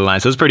sprinted to the line.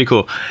 So it was pretty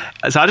cool.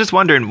 So I was just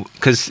wondering,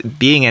 because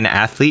being an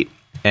athlete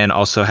and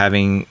also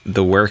having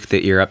the work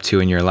that you're up to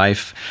in your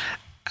life,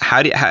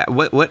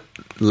 what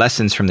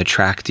lessons from the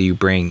track do you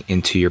bring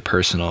into your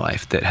personal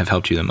life that have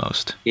helped you the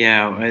most?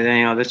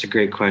 Yeah, that's a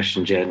great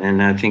question, Jed.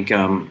 And I think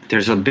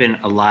there's been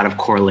a lot of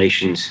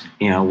correlations,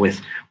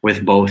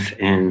 with both.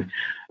 And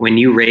when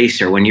you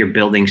race or when you're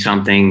building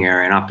something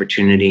or an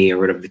opportunity or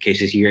whatever the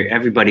case is,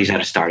 everybody's at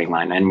a starting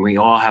line, and we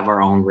all have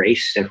our own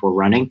race that we're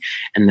running,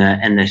 and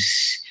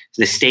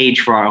the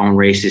stage for our own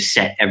race is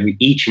set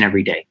each and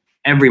every day,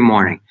 every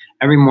morning.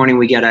 Every morning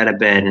we get out of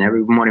bed, and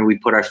every morning we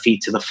put our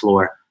feet to the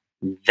floor.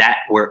 That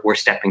we're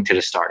stepping to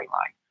the starting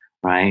line,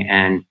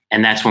 right?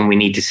 And that's when we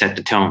need to set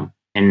the tone.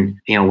 And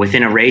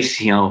within a race,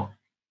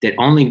 the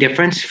only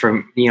difference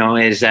from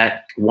is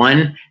that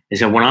when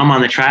I'm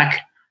on the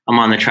track, I'm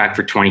on the track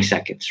for 20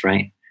 seconds,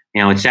 right?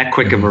 It's that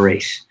quick of a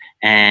race.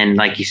 And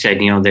like you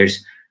said,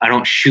 I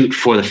don't shoot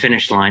for the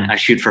finish line. I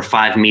shoot for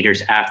 5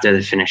 meters after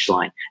the finish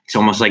line. It's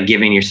almost like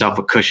giving yourself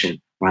a cushion,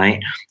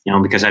 right?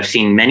 Because I've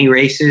seen many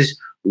races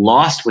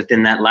lost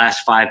within that last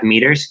 5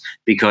 meters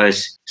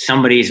because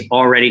somebody's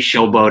already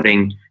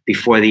showboating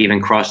before they even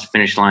cross the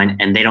finish line,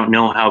 and they don't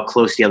know how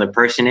close the other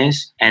person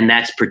is. And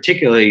that's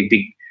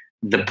particularly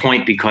the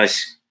point, because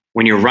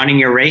when you're running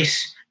your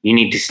race, you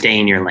need to stay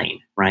in your lane,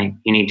 right?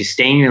 You need to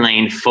stay in your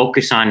lane,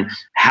 focus on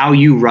how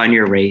you run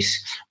your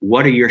race.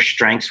 What are your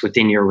strengths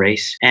within your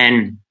race?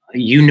 And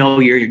you know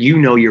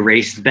your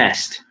race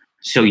best.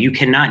 So you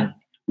cannot,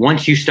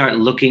 once you start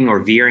looking or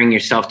veering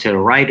yourself to the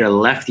right or the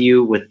left of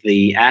you with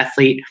the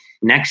athlete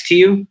next to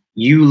you,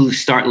 you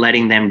start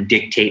letting them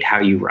dictate how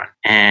you run,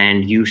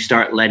 and you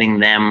start letting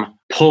them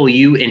pull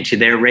you into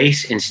their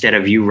race instead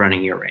of you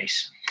running your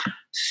race.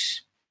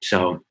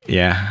 So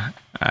yeah,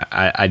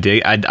 I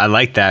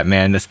like that,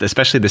 man.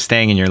 Especially the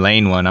staying in your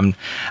lane one.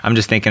 I'm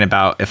just thinking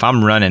about if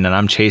I'm running and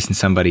I'm chasing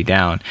somebody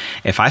down.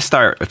 If I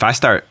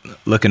start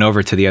looking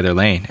over to the other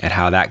lane at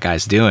how that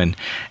guy's doing,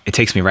 it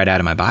takes me right out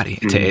of my body.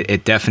 Mm-hmm.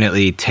 It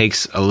definitely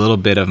takes a little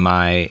bit of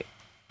the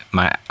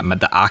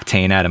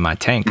octane out of my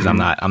tank, because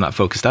mm-hmm. I'm not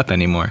focused up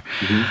anymore.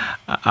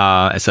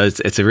 Mm-hmm. So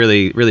it's a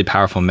really, really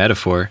powerful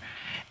metaphor.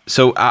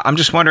 So I'm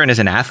just wondering, as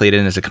an athlete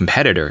and as a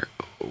competitor,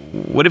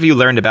 what have you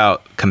learned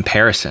about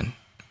comparison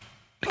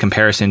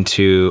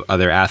to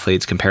other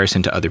athletes,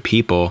 comparison to other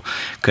people?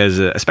 Because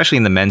especially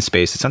in the men's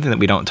space, it's something that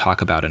we don't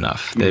talk about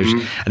enough. I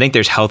think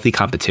there's healthy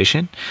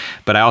competition,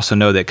 but I also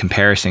know that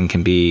comparison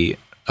can be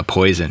a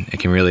poison. It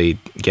can really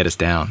get us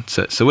down.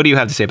 So what do you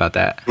have to say about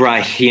that?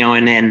 Right.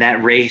 And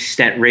that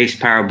race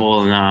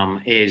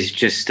parable is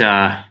just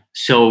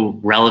so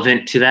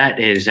relevant to that,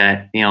 is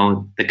that,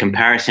 the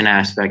comparison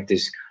aspect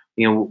is,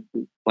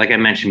 like I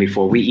mentioned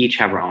before, we each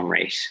have our own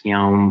race,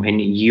 and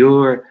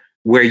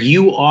where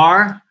you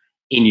are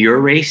in your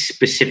race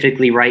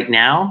specifically right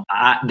now,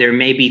 there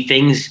may be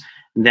things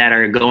that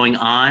are going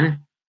on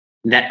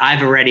that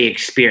I've already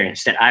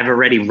experienced, that I've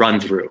already run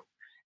through.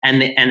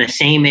 And the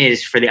same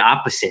is for the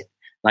opposite.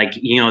 Like,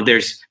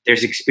 there's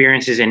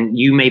experiences, and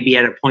you may be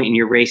at a point in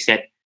your race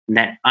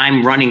that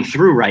I'm running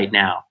through right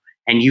now,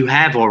 and you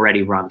have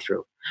already run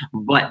through.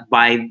 But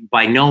by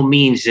no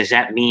means does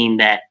that mean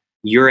that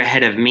you're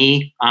ahead of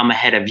me, I'm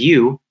ahead of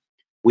you.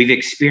 We've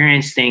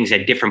experienced things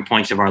at different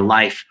points of our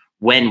life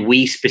when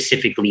we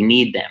specifically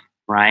need them,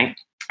 right?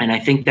 And I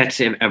think that's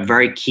a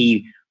very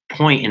key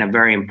point and a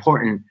very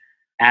important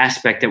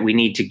aspect that we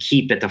need to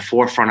keep at the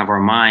forefront of our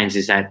minds,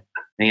 is that,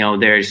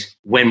 there's,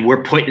 when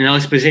we're put in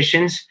those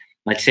positions,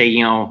 let's say,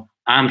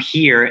 I'm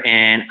here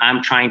and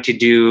I'm trying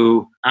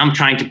to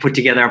put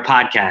together a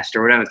podcast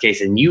or whatever the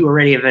case, and you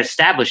already have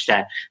established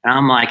that. And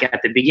I'm like,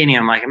 at the beginning,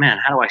 I'm like, man,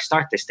 how do I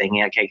start this thing?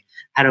 Yeah, okay,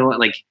 how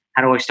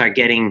do I start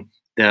getting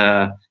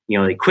the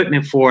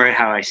equipment for it?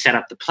 How do I set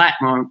up the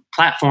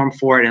platform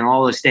for it, and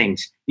all those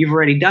things? You've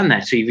already done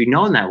that, so you've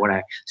known that.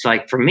 So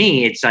like for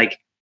me, it's like,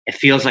 it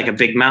feels like a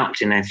big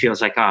mountain, and it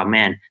feels like, oh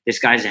man, this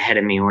guy's ahead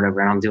of me or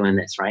whatever, and I'm doing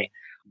this, right?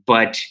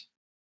 But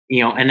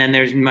and then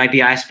there might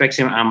be aspects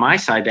on my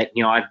side that,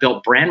 I've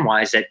built brand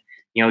wise that,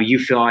 you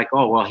feel like,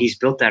 oh, well, he's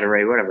built that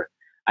already, whatever.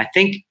 I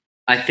think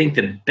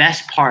the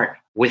best part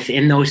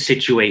within those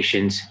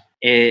situations,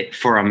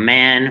 for a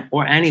man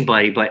or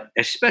anybody, but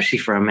especially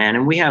for a man,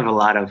 and we have a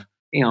lot of,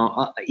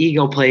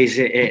 ego plays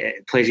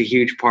a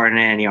huge part in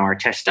it. And, our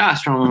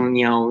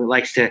testosterone,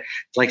 likes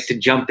to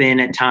jump in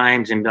at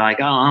times and be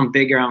like, oh, I'm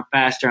bigger, I'm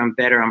faster, I'm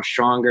better, I'm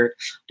stronger.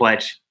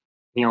 But,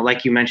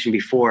 like you mentioned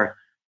before,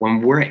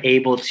 when we're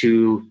able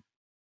to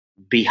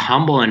be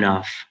humble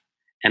enough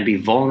and be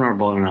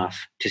vulnerable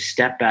enough to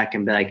step back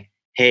and be like,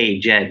 hey,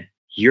 Jed,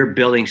 you're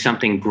building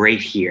something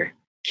great here.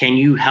 Can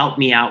you help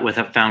me out with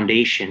a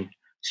foundation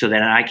so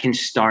that I can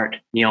start,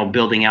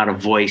 building out a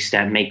voice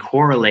that may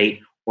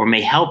correlate or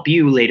may help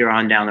you later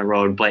on down the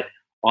road, but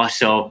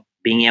also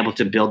being able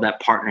to build that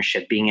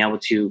partnership, being able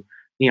to,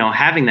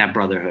 having that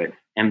brotherhood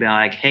and be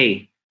like,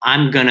 hey,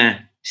 I'm going to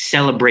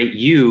celebrate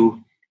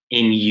you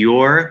in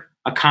your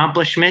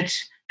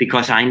accomplishments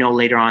because I know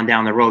later on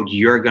down the road,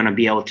 you're going to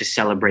be able to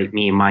celebrate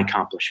me and my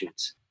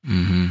accomplishments.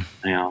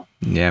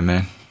 Yeah,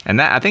 man.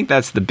 And I think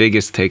that's the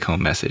biggest take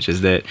home message,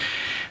 is that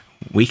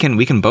we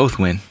can both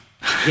win.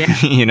 Yeah.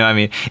 I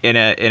mean, in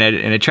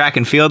a track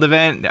and field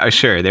event,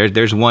 sure,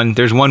 there's one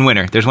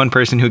winner. There's one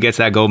person who gets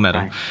that gold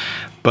medal. Right.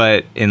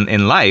 But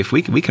in life,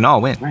 we can all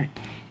win. Right.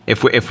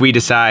 If we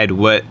decide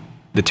what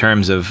the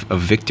terms of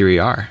victory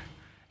are.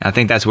 And I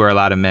think that's where a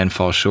lot of men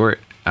fall short.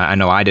 I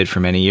know I did for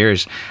many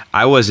years.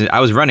 I was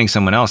running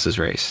someone else's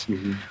race.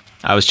 Mm-hmm.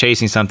 I was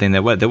chasing something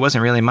that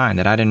wasn't really mine,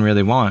 that I didn't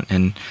really want.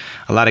 And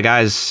a lot of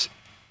guys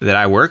that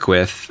I work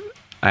with,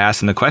 I ask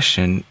them the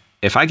question,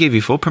 if I gave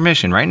you full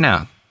permission right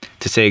now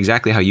to say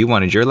exactly how you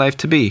wanted your life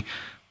to be,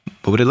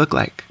 what would it look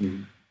like?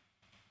 Mm-hmm.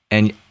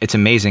 And it's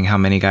amazing how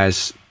many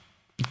guys,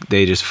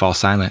 they just fall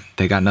silent.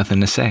 They got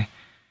nothing to say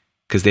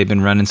because they've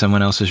been running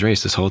someone else's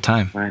race this whole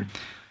time. Right.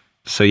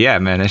 So yeah,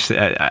 man,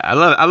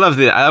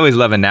 I always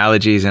love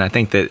analogies, and I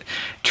think that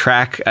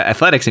track,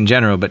 athletics in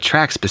general, but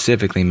track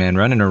specifically, man,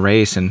 running a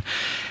race and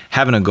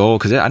having a goal,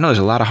 because I know there's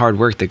a lot of hard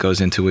work that goes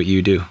into what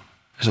you do.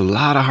 There's a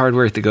lot of hard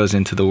work that goes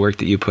into the work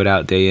that you put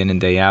out day in and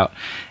day out,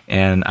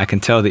 and I can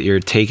tell that you're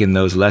taking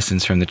those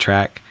lessons from the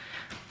track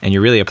and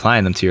you're really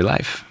applying them to your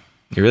life.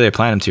 You're really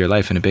applying them to your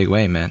life in a big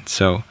way, man.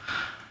 So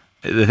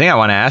the thing I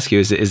want to ask you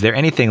is there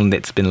anything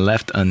that's been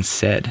left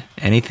unsaid?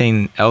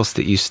 Anything else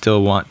that you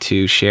still want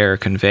to share or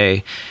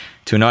convey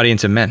to an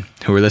audience of men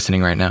who are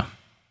listening right now?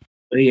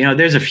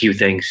 There's a few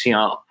things.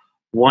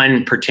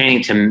 One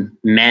pertaining to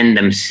men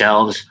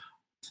themselves.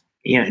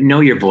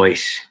 Know your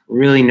voice.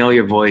 Really know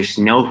your voice.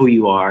 Know who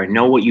you are.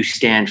 Know what you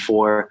stand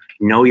for.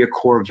 Know your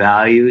core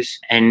values,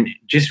 and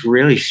just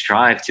really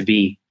strive to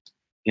be.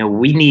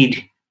 We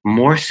need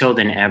more so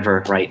than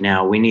ever right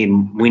now. We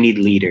need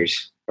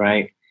leaders,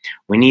 right?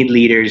 We need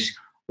leaders.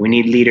 We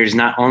need leaders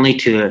not only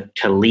to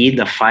lead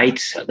the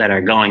fights that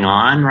are going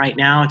on right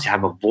now, to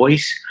have a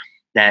voice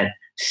that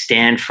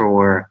stand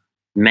for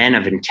men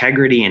of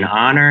integrity and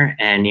honor,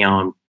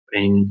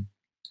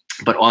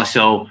 but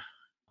also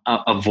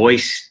a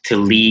voice to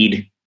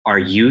lead our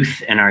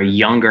youth and our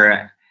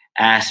younger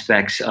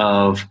aspects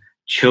of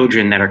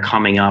children that are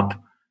coming up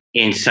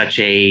in such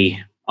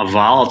a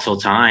volatile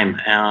time,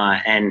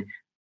 and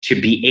to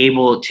be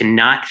able to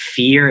not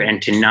fear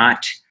and to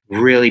not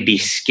really be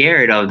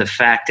scared of the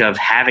fact of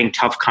having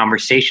tough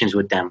conversations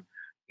with them.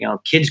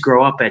 Kids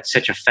grow up at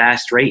such a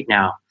fast rate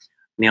now.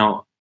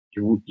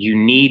 You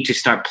need to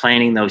start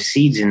planting those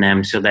seeds in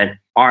them so that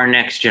our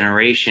next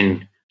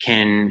generation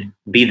can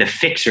be the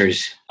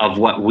fixers of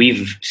what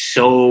we've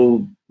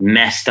so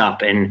messed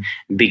up and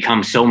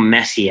become so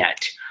messy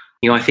at.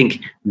 I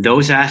think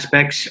those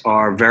aspects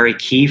are very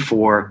key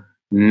for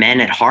men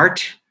at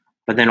heart,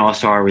 but then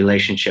also our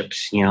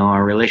relationships.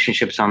 Our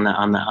relationships on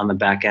the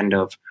back end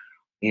of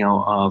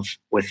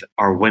with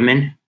our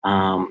women,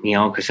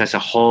 because that's a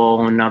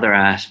whole another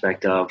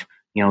aspect of,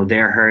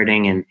 they're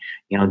hurting, and,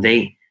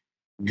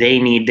 they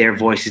need their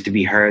voices to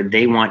be heard.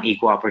 They want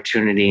equal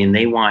opportunity, and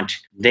they want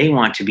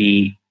to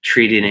be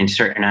treated in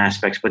certain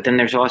aspects. But then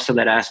there's also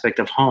that aspect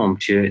of home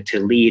to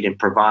lead and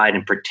provide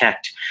and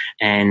protect,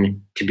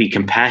 and to be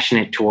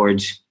compassionate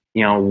towards,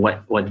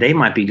 what they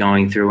might be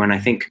going through. And I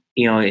think,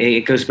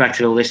 it goes back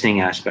to the listening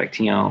aspect.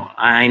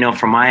 I know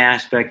from my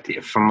aspect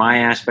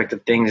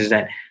of things is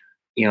that,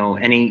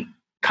 any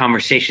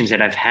conversations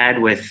that I've had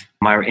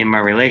in my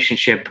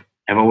relationship,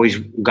 I've always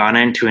gone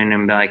into it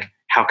and be like,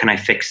 how can I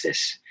fix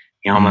this?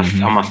 I'm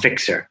a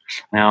fixer,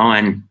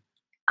 and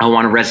I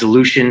want a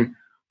resolution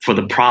for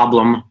the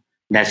problem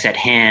that's at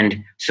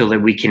hand so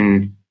that we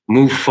can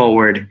move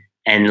forward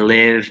and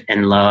live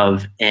and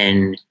love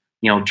and,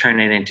 turn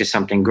it into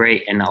something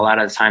great. And a lot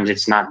of the times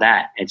it's not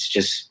that. It's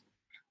just,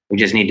 we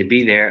just need to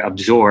be there,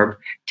 absorb,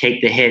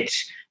 take the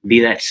hits,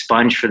 be that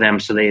sponge for them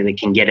so they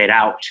can get it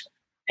out.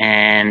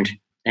 And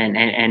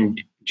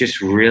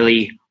just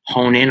really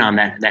hone in on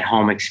that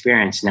home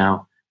experience.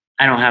 Now,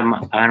 I don't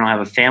have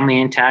a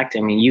family intact. I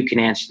mean, you can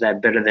answer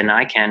that better than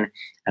I can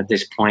at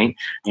this point,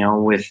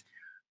 with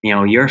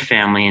your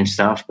family and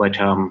stuff. But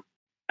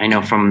I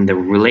know from the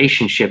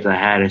relationship that I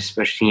had,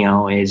 especially,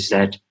 is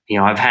that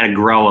I've had to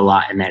grow a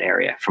lot in that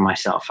area for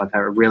myself. I've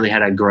really had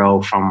to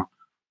grow from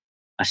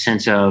a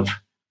sense of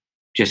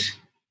just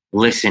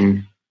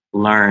listen,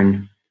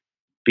 learn,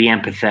 be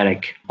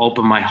empathetic,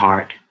 open my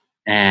heart,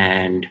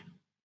 and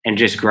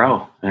just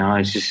grow.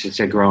 It's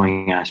a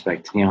growing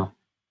aspect. Yeah,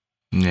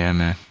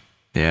 man.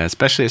 Yeah,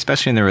 especially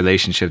in the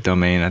relationship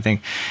domain. I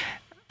think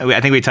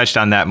we touched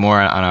on that more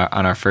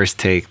on our first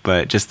take,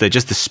 but just the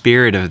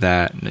spirit of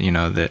that.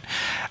 That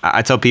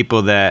I tell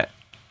people that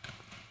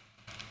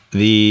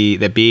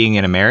that being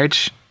in a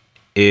marriage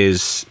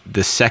is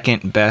the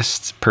second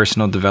best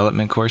personal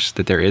development course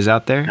that there is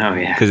out there. Oh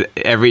yeah, because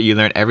you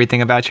learn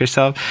everything about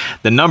yourself.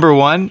 The number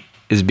one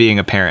is being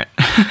a parent.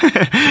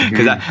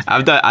 Because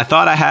I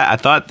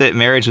thought that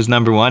marriage was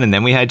number one, and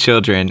then we had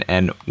children,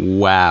 and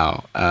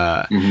wow,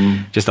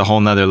 just a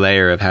whole nother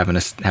layer of having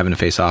to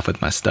face off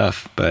with my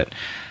stuff. But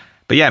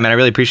yeah, man, I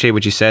really appreciate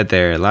what you said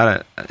there. A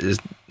lot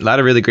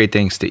of really great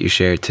things that you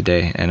shared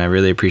today, and I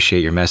really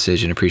appreciate your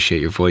message and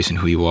appreciate your voice and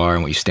who you are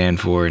and what you stand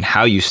for and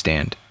how you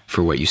stand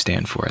for what you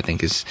stand for. I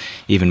think is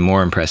even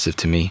more impressive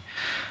to me.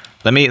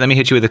 Let me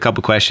hit you with a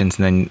couple questions,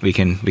 and then we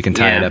can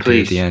tie it up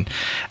here at the end.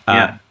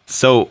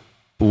 So,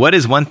 what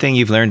is one thing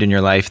you've learned in your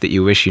life that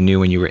you wish you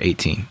knew when you were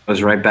 18? I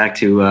was right back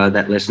to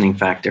that listening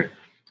factor.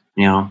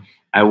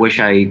 I wish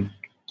I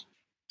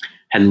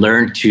had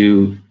learned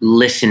to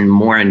listen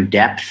more in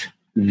depth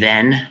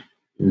then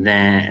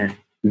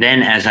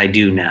as I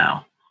do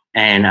now.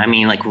 And I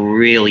mean, like,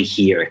 really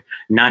hear,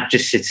 not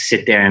just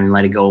sit there and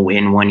let it go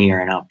in one ear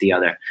and out the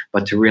other,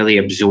 but to really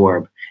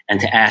absorb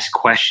and to ask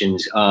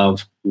questions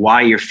of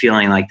why you're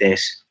feeling like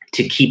this,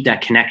 to keep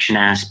that connection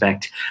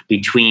aspect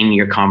between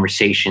your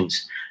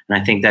conversations. And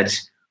I think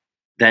that's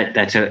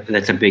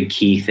a big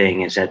key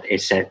thing, is that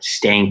it's that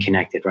staying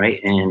connected,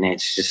 right? And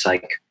it's just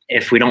like,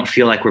 if we don't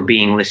feel like we're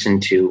being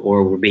listened to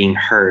or we're being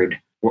heard,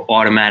 we're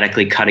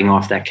automatically cutting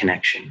off that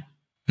connection.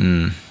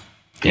 So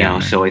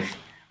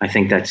I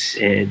think that's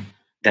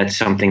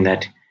something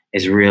that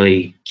is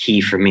really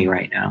key for me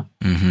right now.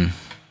 Mm-hmm.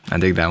 I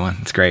dig that one.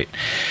 It's great.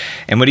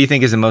 And what do you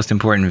think is the most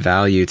important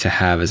value to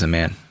have as a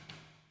man?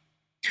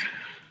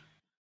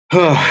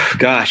 Oh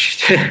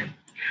gosh,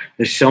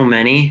 there's so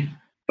many,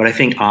 but I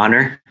think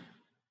honor.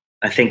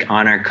 I think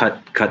honor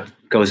cut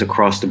goes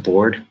across the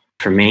board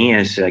for me.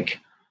 Is like,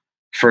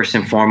 first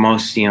and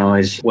foremost,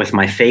 is with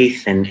my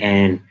faith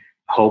and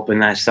hope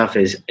and that stuff,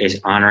 is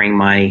honoring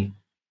my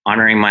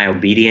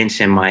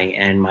obedience and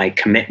my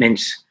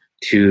commitments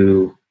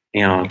to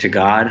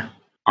God,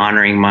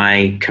 honoring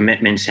my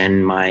commitments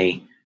and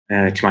my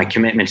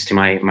commitments to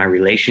my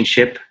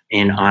relationship,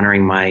 and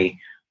honoring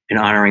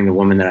the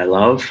woman that I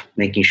love,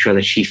 making sure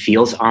that she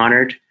feels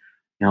honored,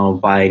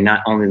 by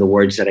not only the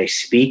words that I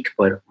speak,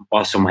 but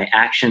also my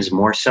actions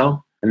more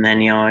so. And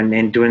then,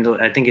 and doing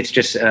I think it's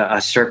just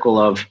a circle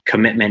of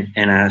commitment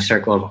and a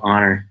circle of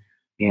honor,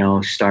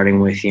 starting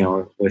with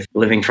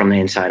living from the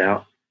inside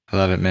out. I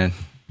love it, man.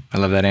 I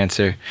love that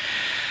answer.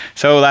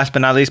 So last but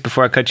not least,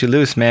 before I cut you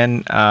loose,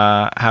 man,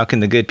 how can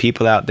the good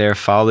people out there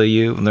follow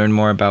you, learn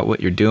more about what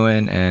you're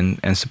doing,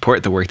 and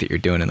support the work that you're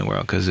doing in the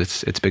world? Because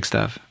it's big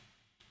stuff.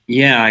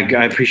 Yeah, I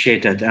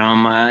appreciate that.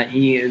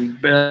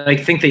 I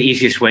think the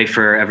easiest way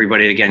for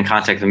everybody to get in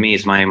contact with me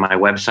is my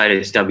website.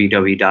 It's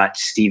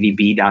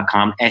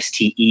www.stevieb.com,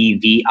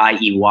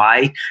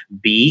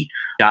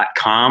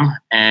 STEVIEYB.com.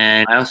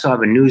 And I also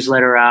have a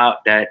newsletter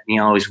out that,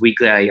 is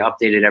weekly. I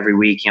update it every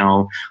week,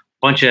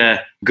 bunch of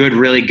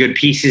really good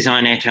pieces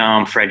on it,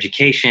 for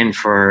education,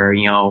 for,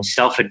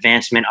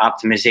 self-advancement,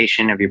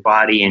 optimization of your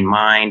body and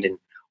mind, and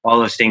all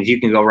those things. You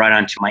can go right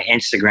onto my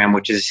Instagram,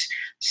 which is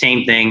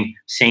same thing,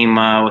 same.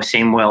 It's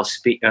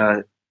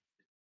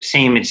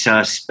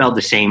spelled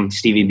the same,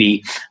 Stevie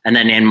B. And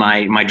then in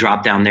my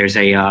drop down, there's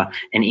an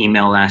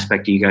email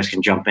aspect that you guys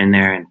can jump in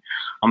there. And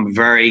I'm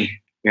very,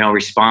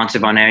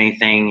 responsive on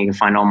anything. You can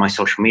find all my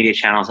social media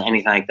channels,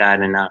 anything like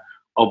that. And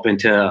open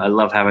to, I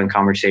love having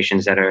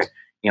conversations that are,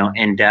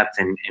 in depth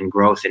and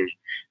growth, and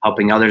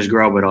helping others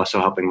grow, but also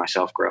helping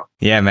myself grow.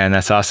 Yeah, man,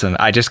 that's awesome.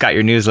 I just got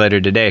your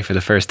newsletter today for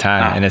the first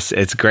time, and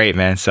it's great,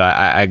 man. So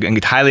I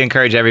highly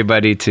encourage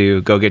everybody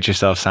to go get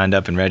yourself signed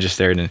up and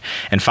registered and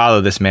follow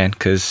this, man,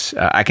 because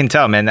I can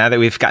tell, man, now that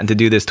we've gotten to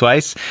do this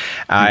twice,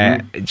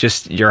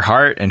 just your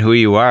heart and who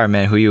you are,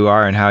 man, who you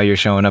are and how you're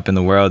showing up in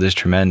the world is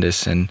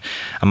tremendous. And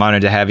I'm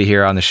honored to have you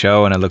here on the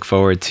show, and I look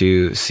forward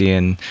to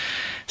seeing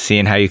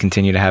how you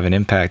continue to have an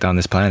impact on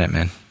this planet,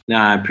 man. No,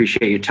 I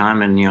appreciate your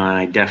time, and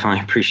I definitely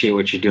appreciate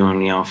what you're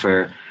doing.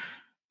 For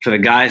the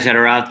guys that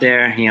are out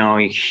there,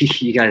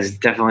 you guys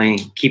definitely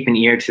keep an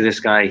ear to this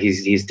guy.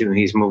 He's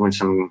moving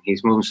some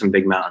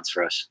big mountains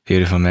for us.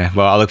 Beautiful, man.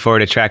 Well, I look forward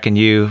to tracking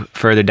you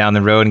further down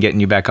the road and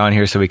getting you back on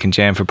here so we can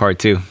jam for part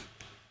 2.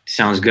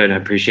 Sounds good. I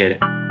appreciate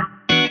it.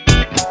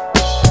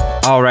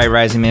 All right,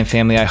 Rising Man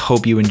family, I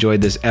hope you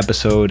enjoyed this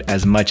episode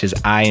as much as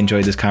I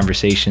enjoyed this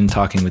conversation,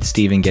 talking with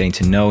Steven, getting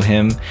to know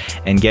him,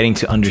 and getting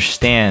to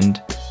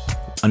understand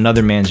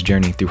another man's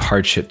journey through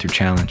hardship, through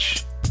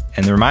challenge.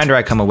 And the reminder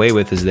I come away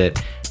with is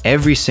that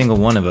every single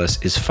one of us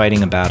is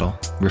fighting a battle.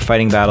 We're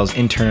fighting battles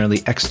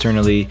internally,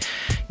 externally.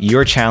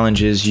 Your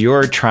challenges,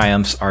 your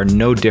triumphs are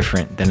no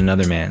different than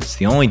another man's.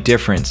 The only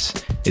difference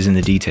is in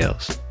the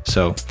details.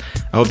 So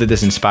I hope that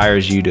this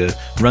inspires you to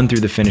run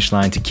through the finish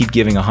line, to keep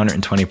giving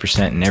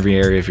 120% in every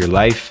area of your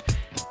life,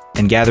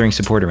 and gathering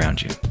support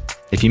around you.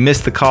 If you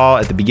missed the call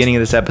at the beginning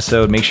of this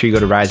episode, make sure you go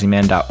to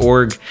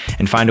risingman.org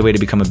and find a way to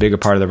become a bigger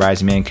part of the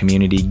Rising Man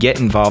community. Get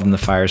involved in the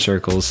fire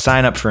circles,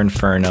 sign up for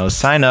Infernos,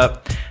 sign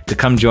up to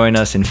come join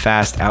us and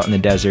fast out in the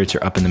deserts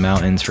or up in the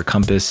mountains for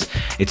Compass.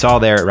 It's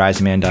all there at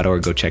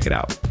risingman.org. Go check it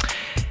out.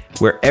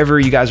 Wherever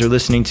you guys are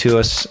listening to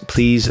us,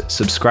 please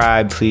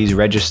subscribe, please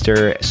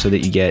register so that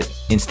you get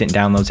instant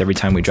downloads every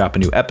time we drop a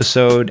new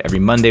episode. Every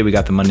Monday, we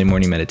got the Monday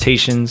morning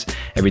meditations.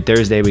 Every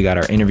Thursday, we got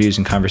our interviews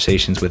and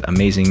conversations with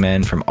amazing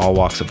men from all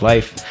walks of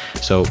life.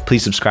 So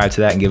please subscribe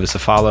to that and give us a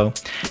follow.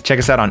 Check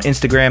us out on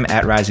Instagram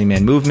at Rising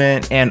Man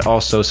Movement, and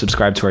also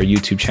subscribe to our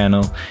YouTube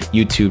channel,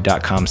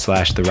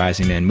 youtube.com/The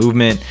Rising Man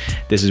Movement.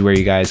 This is where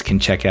you guys can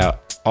check out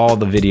all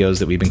the videos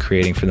that we've been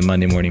creating for the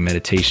Monday morning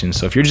meditation.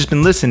 So if you've just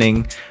been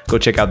listening, go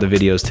check out the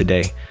videos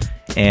today.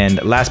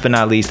 And last but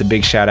not least, a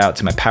big shout out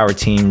to my power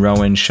team,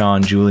 Rowan,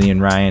 Sean, Julian,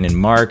 Ryan, and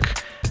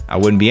Mark. I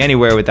wouldn't be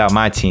anywhere without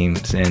my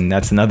teams. And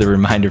that's another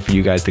reminder for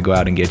you guys to go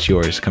out and get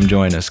yours. Come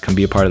join us, come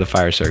be a part of the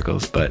fire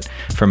circles. But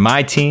for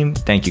my team,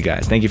 thank you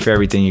guys. Thank you for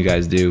everything you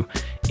guys do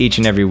each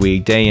and every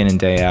week, day in and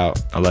day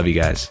out. I love you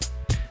guys.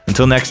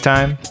 Until next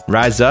time,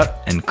 rise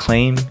up and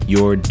claim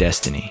your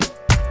destiny.